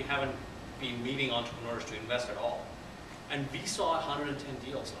right now. We haven't been meeting entrepreneurs to invest at all. And we saw 110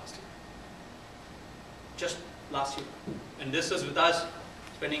 deals last year. Just last year. And this is with us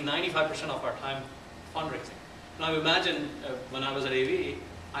spending 95% of our time fundraising. Now imagine when I was at AV,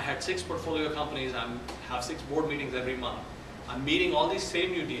 I had 6 portfolio companies, I have 6 board meetings every month. I'm meeting all these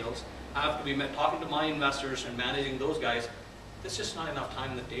same new deals. I have to be talking to my investors and managing those guys. There's just not enough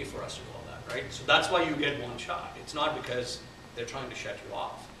time in the day for us to do all that, right? So that's why you get one shot. It's not because they're trying to shut you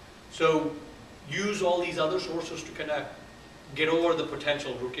off. So use all these other sources to kind of get over the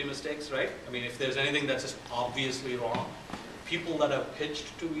potential rookie mistakes, right? I mean, if there's anything that's just obviously wrong, people that have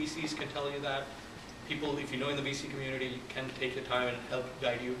pitched to VCs can tell you that. People, if you know in the VC community, can take your time and help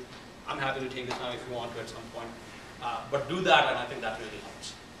guide you. I'm happy to take the time if you want to at some point. But do that, and I think that really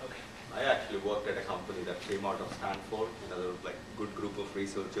helps. Okay. I actually worked at a company that came out of Stanford, another good group of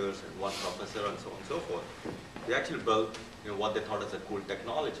researchers and one professor and so on and so forth. They actually built what they thought was a cool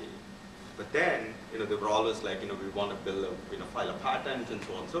technology, But then, they were always like, we want to build a, file a patent and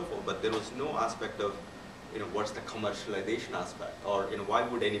so on and so forth. But there was no aspect of, what's the commercialization aspect, or why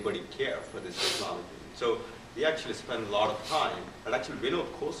would anybody care for this technology? So we actually spent a lot of time, and actually Venu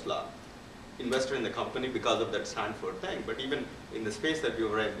Khosla invested in the company because of that Stanford thing. But even in the space that we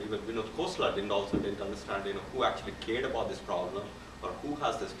were in, even Venu Khosla didn't understand, who actually cared about this problem, or who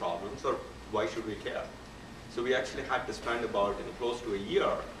has this problem, or why should we care? So we actually had to spend about close to a year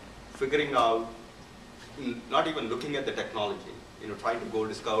figuring out, not even looking at the technology, trying to go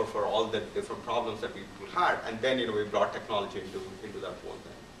discover for all the different problems that people had, and then we brought technology into that whole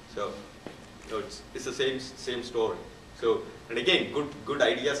thing. So it's the same story. So, and again, good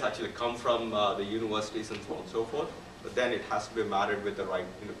ideas actually come from the universities and so on and so forth, but then it has to be married with the right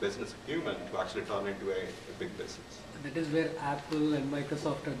business acumen to actually turn into a big business. That is where Apple and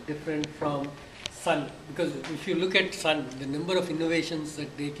Microsoft are different from Sun, because if you look at Sun, the number of innovations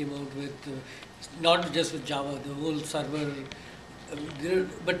that they came out with, not just with Java, the whole server,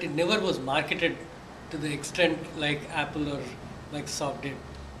 but it never was marketed to the extent like Apple or Microsoft did,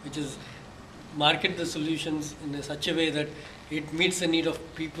 which is market the solutions in such a way that it meets the need of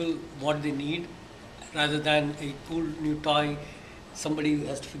people, what they need, rather than a cool new toy somebody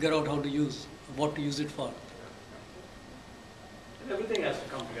has to figure out how to use, what to use it for. And everything has to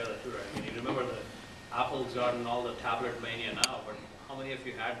come together too, right? I mean, you remember the Apple's gotten all the tablet mania now, but how many of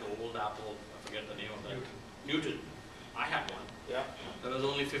you had the old Apple, I forget the name of that, Newton? I had one. Yeah. That was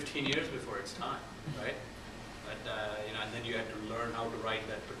only 15 years before its time, right? But, and then you had to learn how to write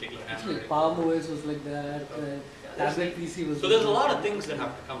that particular Actually, handwriting. Palm OS was like that, tablet PC was So there's a lot of things that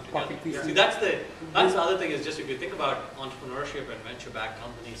have to come together. Pocket PC. See, that's the other thing is just if you think about entrepreneurship and venture-backed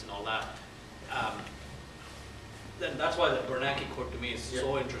companies and all that, then that's why the Bernanke quote to me is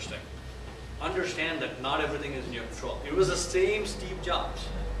so interesting. Understand that not everything is in your control. It was the same Steve Jobs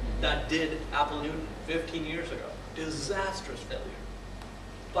that did Apple Newton 15 years ago. Disastrous failure.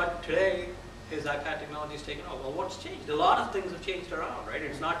 But today, his iPad technology is taken off. Well, what's changed? A lot of things have changed around, right?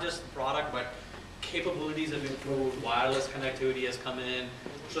 It's not just the product, but capabilities have improved, wireless connectivity has come in.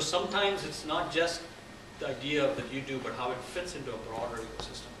 So sometimes it's not just the idea of that you do, but how it fits into a broader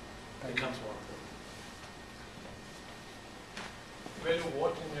ecosystem. It becomes more important. Well,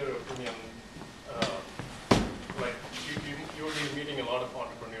 what in your opinion, like you'll be meeting a lot of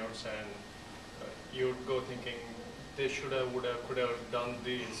entrepreneurs and you'd go thinking they should have, would have, could have done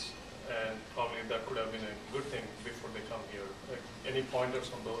this, and probably that could have been a good thing before they come here. Like, any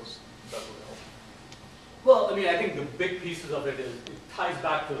pointers on those that would help? Well, I mean, I think the big pieces of it is, it ties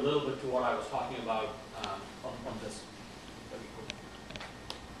back to a little bit to what I was talking about on this.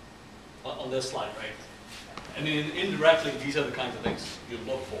 On this slide, right? I mean, indirectly, these are the kinds of things you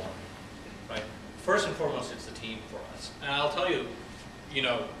look for, right? First and foremost, it's the team for us. And I'll tell you,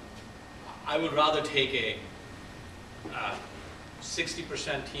 I would rather take a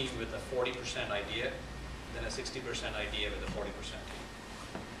 60% team with a 40% idea than a 60% idea with a 40%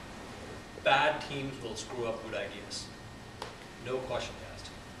 team. Bad teams will screw up good ideas. No question asked.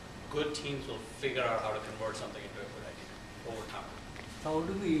 Good teams will figure out how to convert something into a good idea over time. How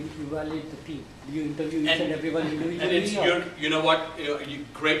do we evaluate the team? Do you interview each and everyone individually? And it's you know what?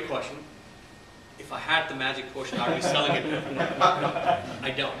 Great question. If I had the magic potion, I'd be selling it.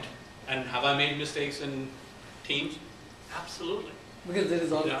 I don't. And have I made mistakes in teams? Absolutely. Because there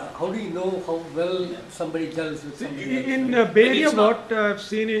is all. How do you know how well somebody gels with somebody else? In Bay Area, what I've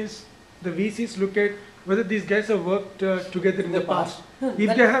seen is the VCs look at whether these guys have worked together in the past.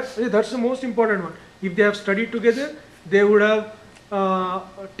 If they have, that's the most important one. If they have studied together, they would have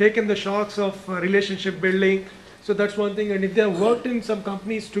taken the shocks of relationship building. So that's one thing. And if they have worked in some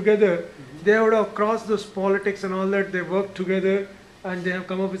companies together, they would have crossed those politics and all that. They worked together and they have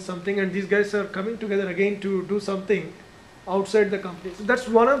come up with something. And these guys are coming together again to do something outside the company. So that's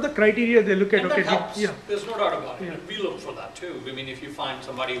one of the criteria they look at. And okay, that helps. yeah. There's no doubt about it. Yeah. We look for that too. I mean, if you find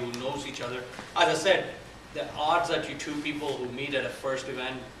somebody who knows each other, as I said, the odds that you two people who meet at a first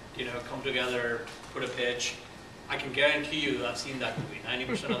event, come together, put a pitch, I can guarantee you I've seen that movie.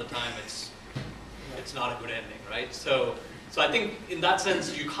 90% of the time it's not a good ending, right? So I think in that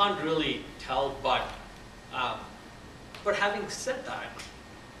sense you can't really tell, but having said that,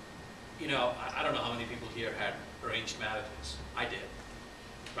 I don't know how many people here had arranged marriages. I did,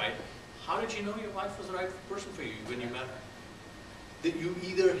 right? How did you know your wife was the right person for you when you met her? That you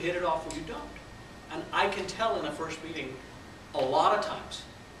either hit it off or you don't. And I can tell in a first meeting a lot of times,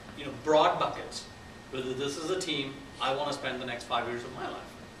 broad buckets, whether this is a team I want to spend the next 5 years of my life.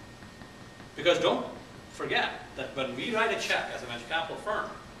 Because don't forget that when we write a check as a venture capital firm,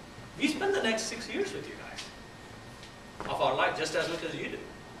 we spend the next 6 years with you guys of our life just as much as you do.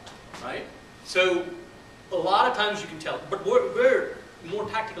 right? So a lot of times you can tell, but where more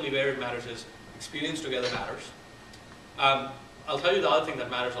tactically where it matters is experience together matters. I'll tell you the other thing that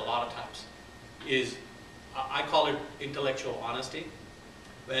matters a lot of times is, I call it intellectual honesty.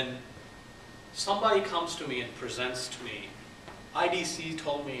 When somebody comes to me and presents to me, IDC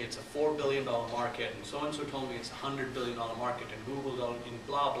told me it's a $4 billion market, and so-and-so told me it's a $100 billion market, and Google told me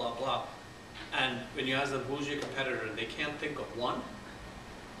blah, blah, blah. And when you ask them, who's your competitor, and they can't think of one,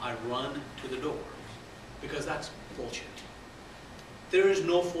 I run to the door, because that's bullshit. There is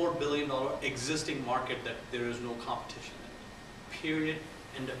no $4 billion existing market that there is no competition in. Period.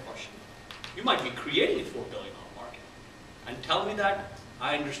 End of question. You might be creating a $4 billion market. And tell me that,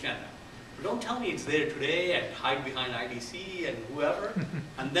 I understand that. But don't tell me it's there today and hide behind IDC and whoever,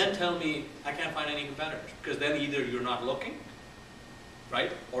 and then tell me I can't find any competitors. Because then either you're not looking,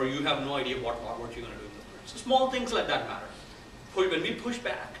 right? Or you have no idea what you're going to do in this market. So small things like that matter. When we push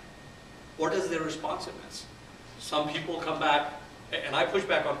back, what is their responsiveness? Some people come back, and I push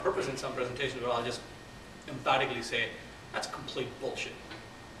back on purpose in some presentations where I'll just emphatically say, that's complete bullshit.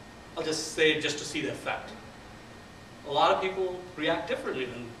 I'll just say it just to see the effect. A lot of people react differently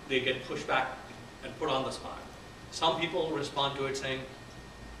when they get pushed back and put on the spot. Some people respond to it saying,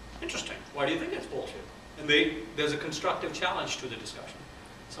 interesting, why do you think it's bullshit? And there's a constructive challenge to the discussion.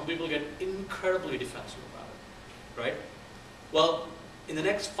 Some people get incredibly defensive about it, right? Well, in the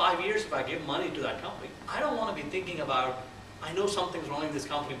next 5 years, if I give money to that company, I don't want to be thinking about, I know something's wrong in this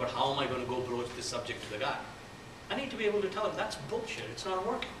company, but how am I going to go broach this subject to the guy? I need to be able to tell him, that's bullshit, it's not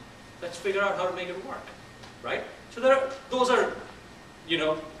working. Let's figure out how to make it work, right? So those are,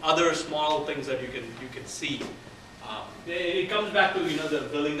 other small things that you can see. It comes back to, the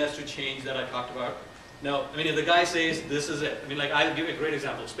willingness to change that I talked about. Now, if the guy says, this is it, I'll give you a great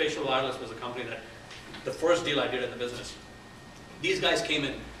example. Spatial Wireless was a company that, the first deal I did in the business, these guys came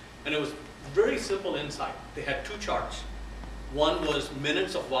in, and it was very simple insight. They had two charts. One was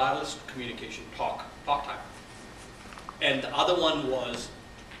minutes of wireless communication, talk time. And the other one was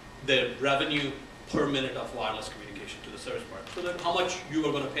the revenue per minute of wireless communication to the service provider. So that how much you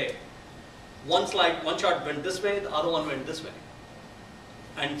were going to pay. One chart went this way, the other one went this way.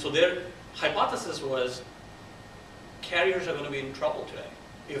 And so their hypothesis was carriers are going to be in trouble today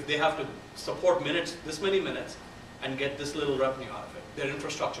if they have to support minutes, this many minutes, and get this little revenue out of it. Their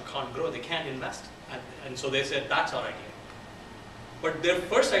infrastructure can't grow, they can't invest. And so they said, that's our idea. But their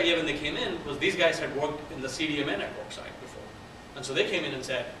first idea when they came in was these guys had worked in the CDMA network side before. And so they came in and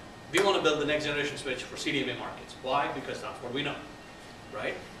said, we want to build the next generation switch for CDMA markets. Why? Because that's what we know,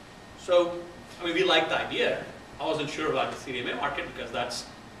 right? So, we liked the idea. I wasn't sure about the CDMA market because that's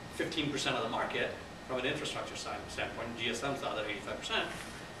 15% of the market from an infrastructure standpoint. GSM's the other 85%.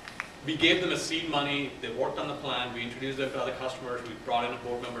 We gave them a seed money. They worked on the plan. We introduced them to other customers. We brought in a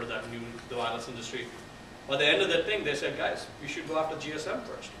board member that knew the wireless industry. By the end of that thing, they said, guys, we should go after GSM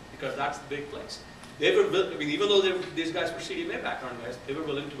first because that's the big place. They were, even though these guys were CDMA background guys, they were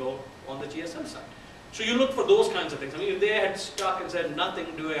willing to go on the GSM side. So you look for those kinds of things. If they had stuck and said, nothing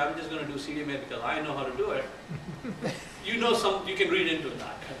doing, I'm just going to do CDMA because I know how to do it, you can read into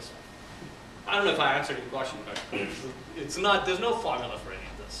that kind of stuff. I don't know if I answered your question, but it's not, there's no formula for any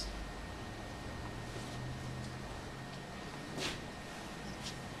of this.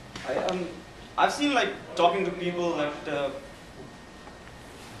 I've seen talking to people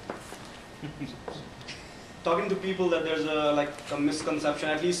that there's a misconception,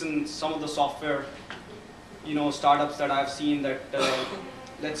 at least in some of the software startups that I've seen, that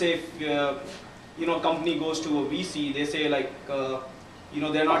let's say if a company goes to a VC, they say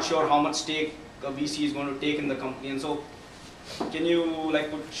they're not sure how much stake a VC is going to take in the company. And so can you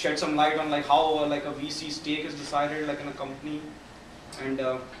shed some light on how a VC stake is decided in a company? And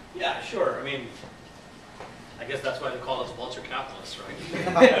yeah, sure. I guess that's why they call us vulture capitalists, right?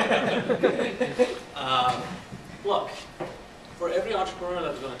 Look, for every entrepreneur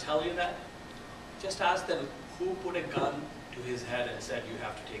that's going to tell you that, just ask them who put a gun to his head and said you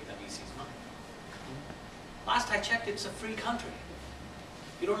have to take the VC's money. Last I checked, it's a free country.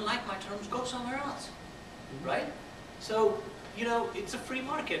 You don't like my terms, go somewhere else, right? So, it's a free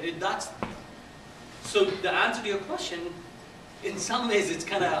market. So the answer to your question, in some ways, it's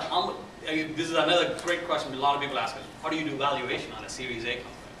kind of, this is another great question a lot of people ask us, how do you do valuation on a Series A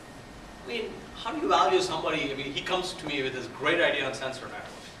company? How do you value somebody? He comes to me with this great idea on sensor networks.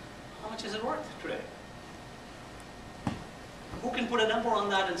 How much is it worth today? Who can put a number on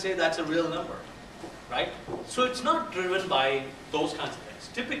that and say that's a real number, right? So it's not driven by those kinds of things.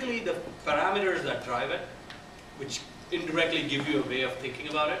 Typically, the parameters that drive it, which indirectly give you a way of thinking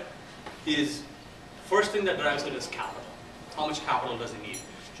about it, is first thing that drives it is capital. How much capital does it need?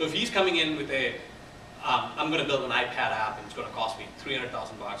 So if he's coming in with a, I'm going to build an iPad app and it's going to cost me $300,000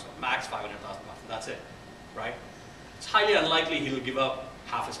 or max $500,000, and that's it, right? It's highly unlikely he'll give up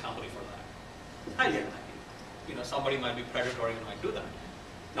half his company for that. Highly unlikely. You know, somebody might be predatory and might do that.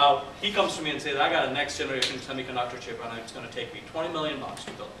 Now, he comes to me and says, I got a next generation semiconductor chip and it's going to take me $20 million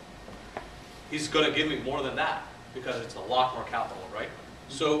to build it. He's going to give me more than that because it's a lot more capital, right?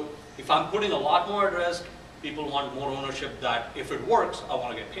 So if I'm putting a lot more at risk, people want more ownership that if it works, I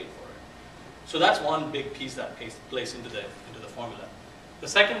want to get paid for it. So that's one big piece that plays into the formula. The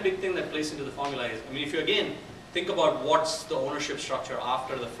second big thing that plays into the formula is, I mean, if you again think about what's the ownership structure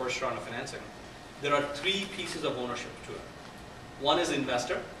after the first round of financing, there are three pieces of ownership to it. One is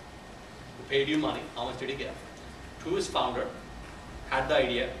investor, who paid you money, how much did he get? Two is founder, had the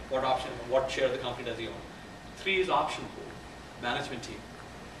idea, what share of the company does he own? Three is option pool, management team.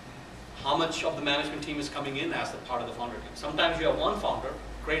 How much of the management team is coming in as the part of the founder team? Sometimes you have one founder,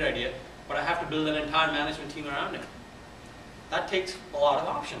 great idea, but I have to build an entire management team around it. That takes a lot of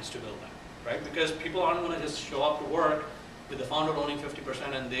options to build that, right? Because people aren't going to just show up to work with the founder owning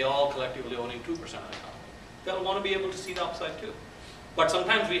 50% and they all collectively owning 2% of the company. They'll want to be able to see the upside too. But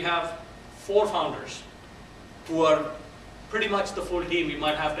sometimes we have 4 founders who are pretty much the full team. We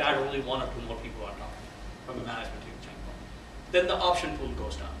might have to add only 1 or 2 more people on top from a management team standpoint. Then the option pool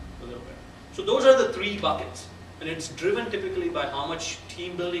goes down a little bit. So those are the 3 buckets. And it's driven typically by how much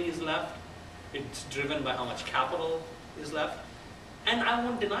team building is left. It's driven by how much capital is left. And I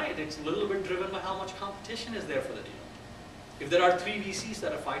won't deny it, it's a little bit driven by how much competition is there for the deal. If there are 3 VCs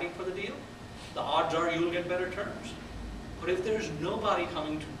that are fighting for the deal, the odds are you'll get better terms. But if there's nobody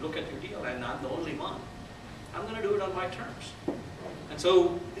coming to look at your deal and I'm the only one, I'm going to do it on my terms. And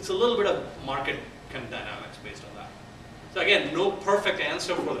so it's a little bit of market kind of dynamics based on that. So again, no perfect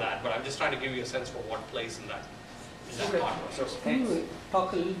answer for that, but I'm just trying to give you a sense for what plays in that thought process. Can you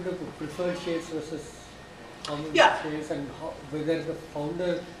talk a little bit about preferred shares versus common shares and whether the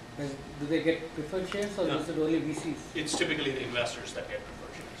founder, do they get preferred shares or is it only VCs? It's typically the investors that get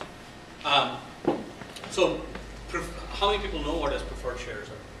preferred shares. So how many people know what is preferred shares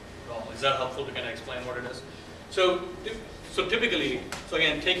at all? Is that helpful to kind of explain what it is? So typically, so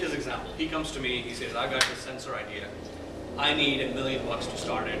again, take his example. He comes to me, he says, I got this sensor idea. I need $1 million to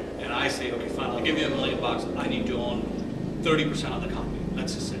start it. And I say, okay, fine, I'll give you $1 million. I need to own 30% of the company.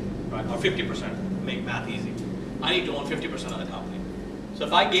 Let's just say, right? Or 50%, make math easy. I need to own 50% of the company. So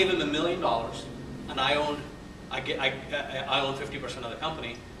if I gave him $1 million and I own 50% of the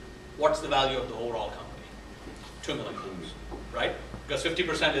company, what's the value of the overall company? $2 million, right? Because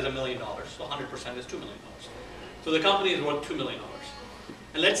 50% is $1 million, so 100% is $2 million. So the company is worth $2 million.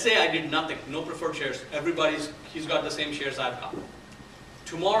 And let's say I did nothing, no preferred shares, he's got the same shares I've got.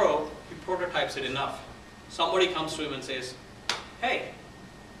 Tomorrow, he prototypes it enough. Somebody comes to him and says, hey,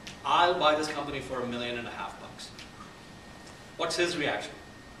 I'll buy this company for $1.5 million. What's his reaction?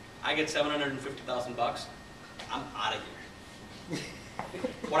 I get $750,000, I'm out of here.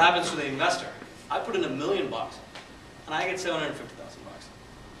 What happens to the investor? I put in $1 million and I get $750,000.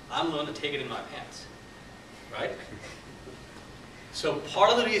 I'm willing to take it in my pants, right? So part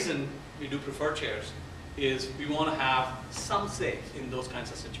of the reason we do preferred shares is we want to have some say in those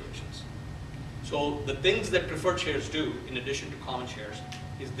kinds of situations. So the things that preferred shares do, in addition to common shares,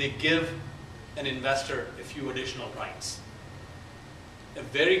 is they give an investor a few additional rights. A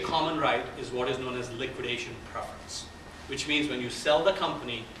very common right is what is known as liquidation preference, which means when you sell the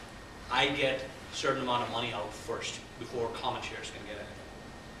company, I get a certain amount of money out first before common shares can get anything.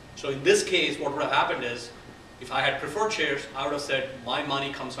 So in this case, what would have happened is, if I had preferred shares, I would have said, my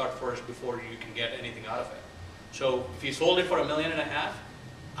money comes out first before you can get anything out of it. So if he sold it for $1.5 million,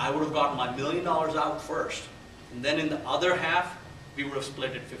 I would have gotten my $1 million out first. And then in the other half, we would have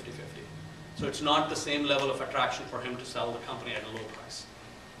split it 50-50. So it's not the same level of attraction for him to sell the company at a low price,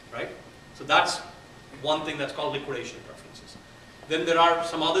 right? So that's one thing that's called liquidation preferences. Then there are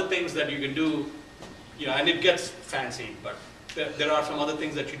some other things that you can do, and it gets fancy, but there are some other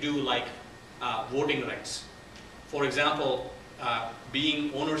things that you do like voting rights. For example,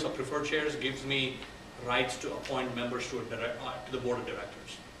 being owners of preferred shares gives me rights to appoint members to the board of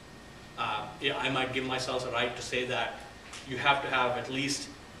directors. I might give myself a right to say that you have to have at least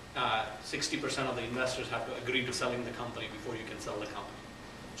 60% of the investors have to agree to selling the company before you can sell the company.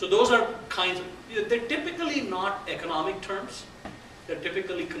 So those are kinds of, they're typically not economic terms. They're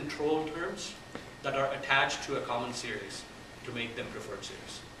typically controlled terms that are attached to a common series to make them preferred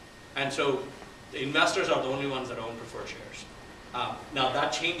shares. And so the investors are the only ones that own preferred shares. Now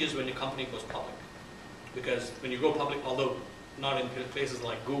that changes when your company goes public. Because when you go public, although not in places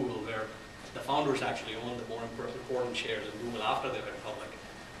like Google where the founders actually own the more important shares in Google after they went public,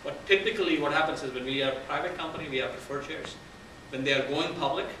 But typically what happens is when we are a private company, we have preferred shares. When they are going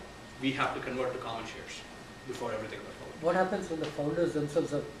public, we have to convert to common shares before everything goes public. What happens when the founders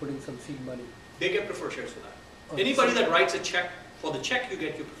themselves are putting some seed money? They get preferred shares for that. Okay, Anybody so- that writes a check, for the check you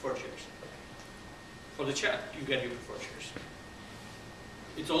get your preferred shares. For the check, you get your preferred shares.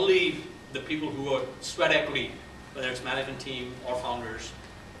 It's only the people who are sweat equity, whether it's management team or founders,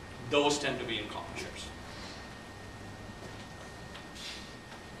 those tend to be in common shares.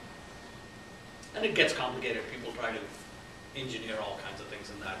 And it gets complicated. People try to engineer all kinds of things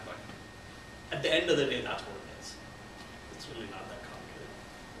in that, but at the end of the day, that's what it is. It's really not that complicated.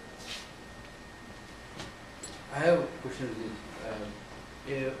 I have a question.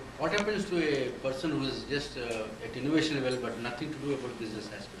 What happens to a person who is just at innovation level but nothing to do about business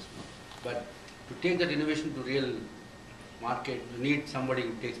aspects? But to take that innovation to real market, you need somebody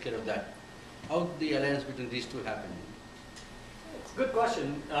who takes care of that. How the alliance between these two happen? It's a good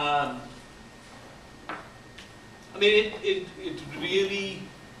question. I mean, it really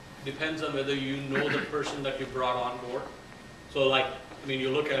depends on whether you know the person that you brought on board. So like, I mean, you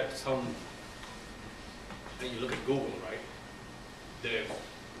look at Google, right? The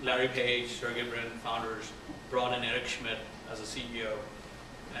Larry Page, Sergey Brin, founders, brought in Eric Schmidt as a CEO,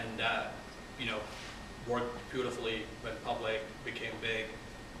 and worked beautifully, went public, became big.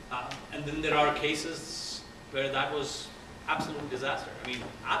 And then there are cases where that was absolute disaster. I mean,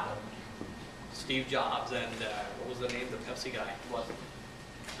 Apple, Steve Jobs, and what was the name, the Pepsi guy? Was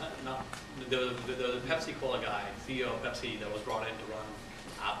the Pepsi Cola guy, CEO of Pepsi, that was brought in to run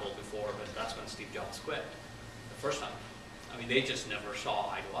Apple before, but that's when Steve Jobs quit the first time. I mean, they just never saw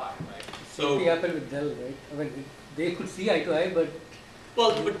eye to eye, right? So Same thing happened with Dell, right? I mean, they could see eye to eye, but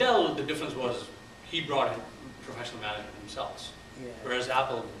well, with Dell, the difference was he brought in professional management themselves, yeah. whereas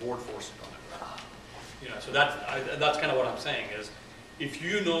Apple, the board forced it on it. Right? So that's kind of what I'm saying is, if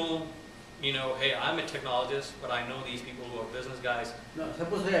you know, hey, I'm a technologist, but I know these people who are business guys. No,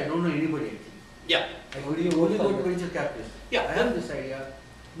 suppose I don't know anybody actually. Yeah. I only go to venture capitalists. Yeah. I have this idea.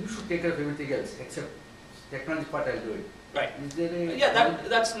 You should take care of everything else except technology part. I'll do it. Right. Is there a Yeah,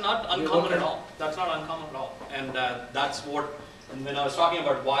 that's not uncommon at all. That's not uncommon at all. And that's what, and when I was talking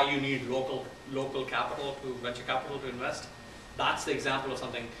about why you need local capital to venture capital to invest, that's the example of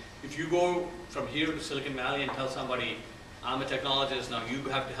something. If you go from here to Silicon Valley and tell somebody, I'm a technologist, now you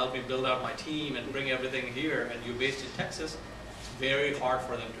have to help me build out my team and bring everything here, and you're based in Texas, it's very hard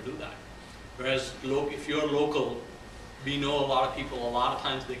for them to do that. Whereas if you're local, we know a lot of people, a lot of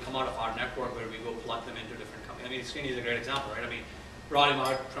times they come out of our network where we go plug them into different companies. I mean, Srini is a great example, right? I mean, brought him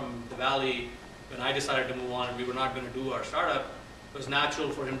out from the Valley. When I decided to move on and we were not going to do our startup, it was natural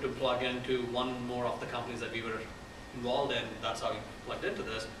for him to plug into one more of the companies that we were involved in. That's how he plugged into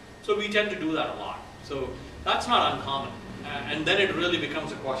this. So we tend to do that a lot. So that's not uncommon. And then it really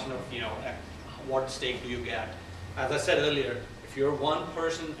becomes a question of, what stake do you get? As I said earlier, if you're one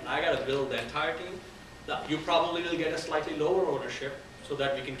person and I got to build the entire team, you probably will get a slightly lower ownership so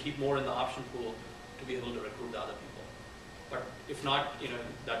that we can keep more in the option pool to be able to recruit the other people. But if not,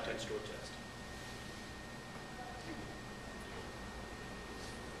 that tends to exist.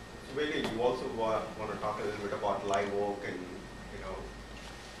 So Venu, you also want to talk a little bit about LiveOak and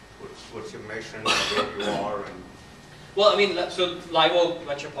what's your mission, where you are, and Well, I mean, so LiveOak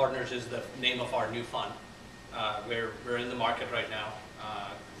Venture Partners is the name of our new fund. We're in the market right now.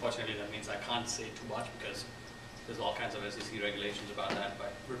 Fortunately, that means I can't say too much because there's all kinds of SEC regulations about that.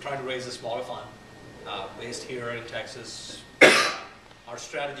 But we're trying to raise a smaller fund based here in Texas. Our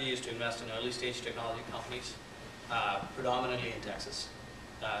strategy is to invest in early stage technology companies, predominantly in Texas.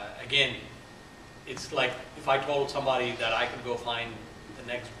 Again, it's like if I told somebody that I could go find the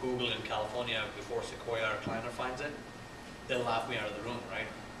next Google in California before Sequoia or Kleiner finds it, they'll laugh me out of the room, right?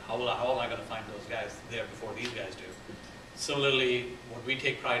 How am I going to find those guys there before these guys do? Similarly, what we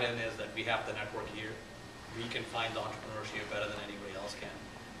take pride in is that we have the network here. We can find the entrepreneurship better than anybody else can.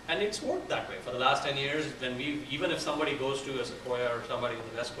 And it's worked that way. For the last 10 years, even if somebody goes to a Sequoia or somebody on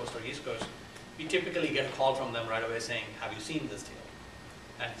the West Coast or East Coast, we typically get a call from them right away saying, have you seen this deal?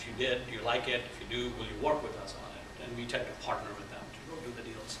 And if you did, do you like it? If you do, will you work with us on it? And we tend to partner with them to go do the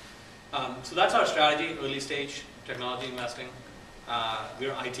deals. So that's our strategy, early stage technology investing.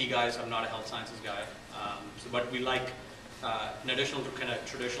 We're IT guys, I'm not a health sciences guy. But we like, in addition to kind of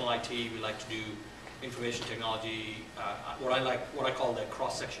traditional IT, we like to do information technology, what I call the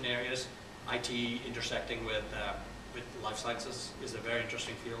cross-section areas. IT intersecting with life sciences is a very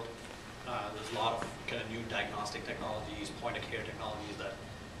interesting field. There's a lot of kind of new diagnostic technologies, point-of-care technologies that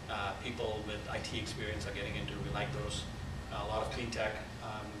people with IT experience are getting into. We like those. A lot of clean tech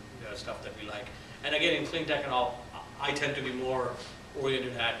stuff that we like. And again, in clean tech and all, I tend to be more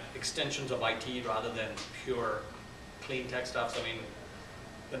oriented at extensions of IT rather than pure clean tech stuff. So I mean,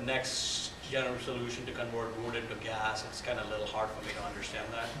 the next general solution to convert wood into gas, it's kind of a little hard for me to understand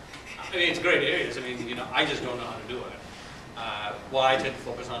that. I mean, it's great areas. I mean, you know, I just don't know how to do it. What I tend to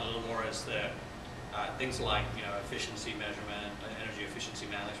focus on a little more is the things like, you know, efficiency measurement, energy efficiency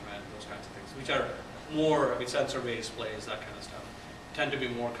management, those kinds of things, which are more, I mean, sensor-based plays, that kind of stuff, tend to be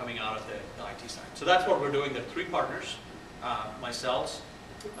more coming out of the IT side. So that's what we're doing. The 3 partners, myself,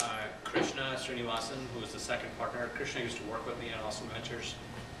 Krishna Srinivasan, who is the second partner. Krishna used to work with me at Austin Ventures.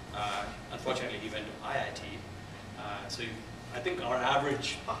 Unfortunately, he went to IIT. So I think our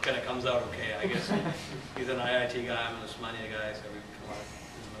average kind of comes out okay, I guess. He's an IIT guy, I'm an Osmania guy, so we come out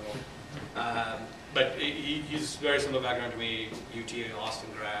in the middle. But he's very similar background to me, UT Austin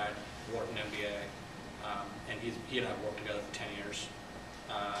grad, Wharton MBA, and he and I have worked together for 10 years.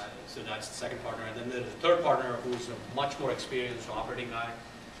 So that's the second partner. And then there's a third partner who's a much more experienced operating guy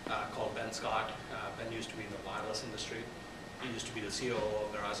called Ben Scott. Ben used to be in the wireless industry. He used to be the COO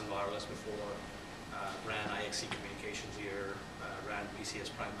of Verizon Wireless before, ran IXC Communications here, ran PCS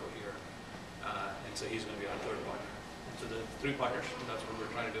Primeco here. And so he's going to be our third partner. So the 3 partners, that's what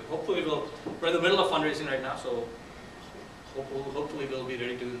we're trying to do. Hopefully we're in the middle of fundraising right now, so hopefully we'll be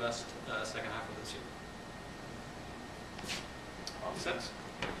ready to invest second half of this year. Makes sense?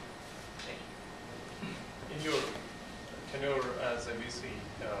 In your tenure as a VC,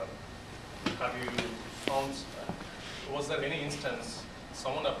 have you found, was there any instance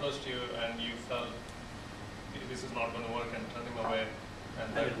someone approached you and you felt this is not going to work and turned him away,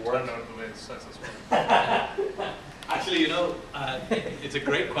 and then it turned out to be successful? Actually, you know, it's a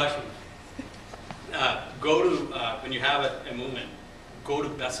great question. Go to, when you have a movement, go to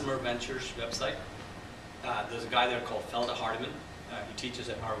Bessemer Ventures website. There's a guy there called Felda Hardiman. He teaches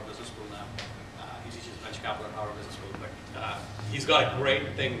at Harvard Business School now. He teaches venture capital at Harvard Business School. But he's got a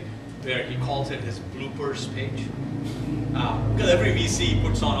great thing where he calls it his bloopers page. Because every VC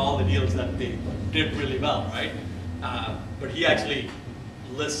puts on all the deals that they did really well, right? But he actually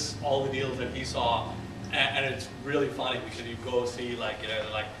lists all the deals that he saw, and it's really funny because you go see, like, you know,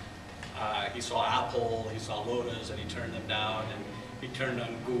 like he saw Apple, he saw Lotus, and he turned them down, and he turned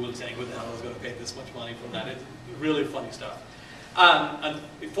on Google saying, who the hell is going to pay this much money for that? It's really funny stuff.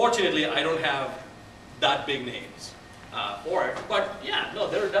 Unfortunately, I don't have that big names for it, but yeah, no,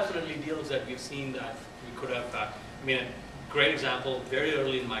 there are definitely deals that we've seen that we could have, I mean, a great example, very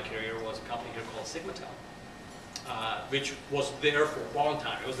early in my career was a company here called Sigmatel, which was there for a long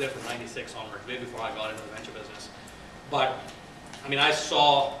time. It was there from '96 onwards, way before I got into the venture business. But, I mean, I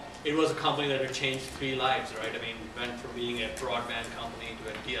saw it was a company that had changed 3 lives, right? I mean, went from being a broadband company to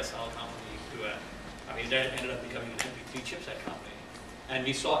a DSL company to a, I mean, it ended up becoming an MP3 chipset company. And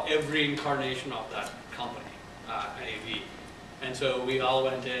we saw every incarnation of that company at AV. And so we all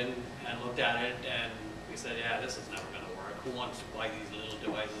went in and looked at it and we said, yeah, this is never going to work. Who wants to buy these little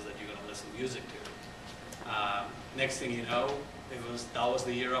devices that you're going to listen to music to? Next thing you know, that was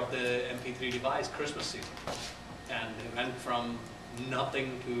the year of the MP3 device, Christmas season. And it went from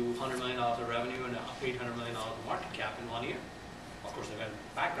nothing to $100 million of revenue and $800 million of market cap in 1 year. Of course, they went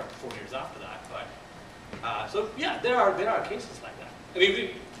bankrupt 4 years after that. But so yeah, there are cases like that. I mean,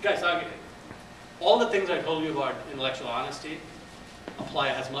 guys, all the things I told you about intellectual honesty apply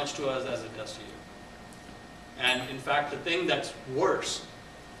as much to us as it does to you. And in fact, the thing that's worse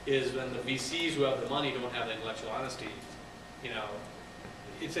is when the VCs who have the money don't have the intellectual honesty. You know,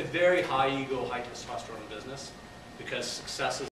 it's a very high ego, high testosterone business because success is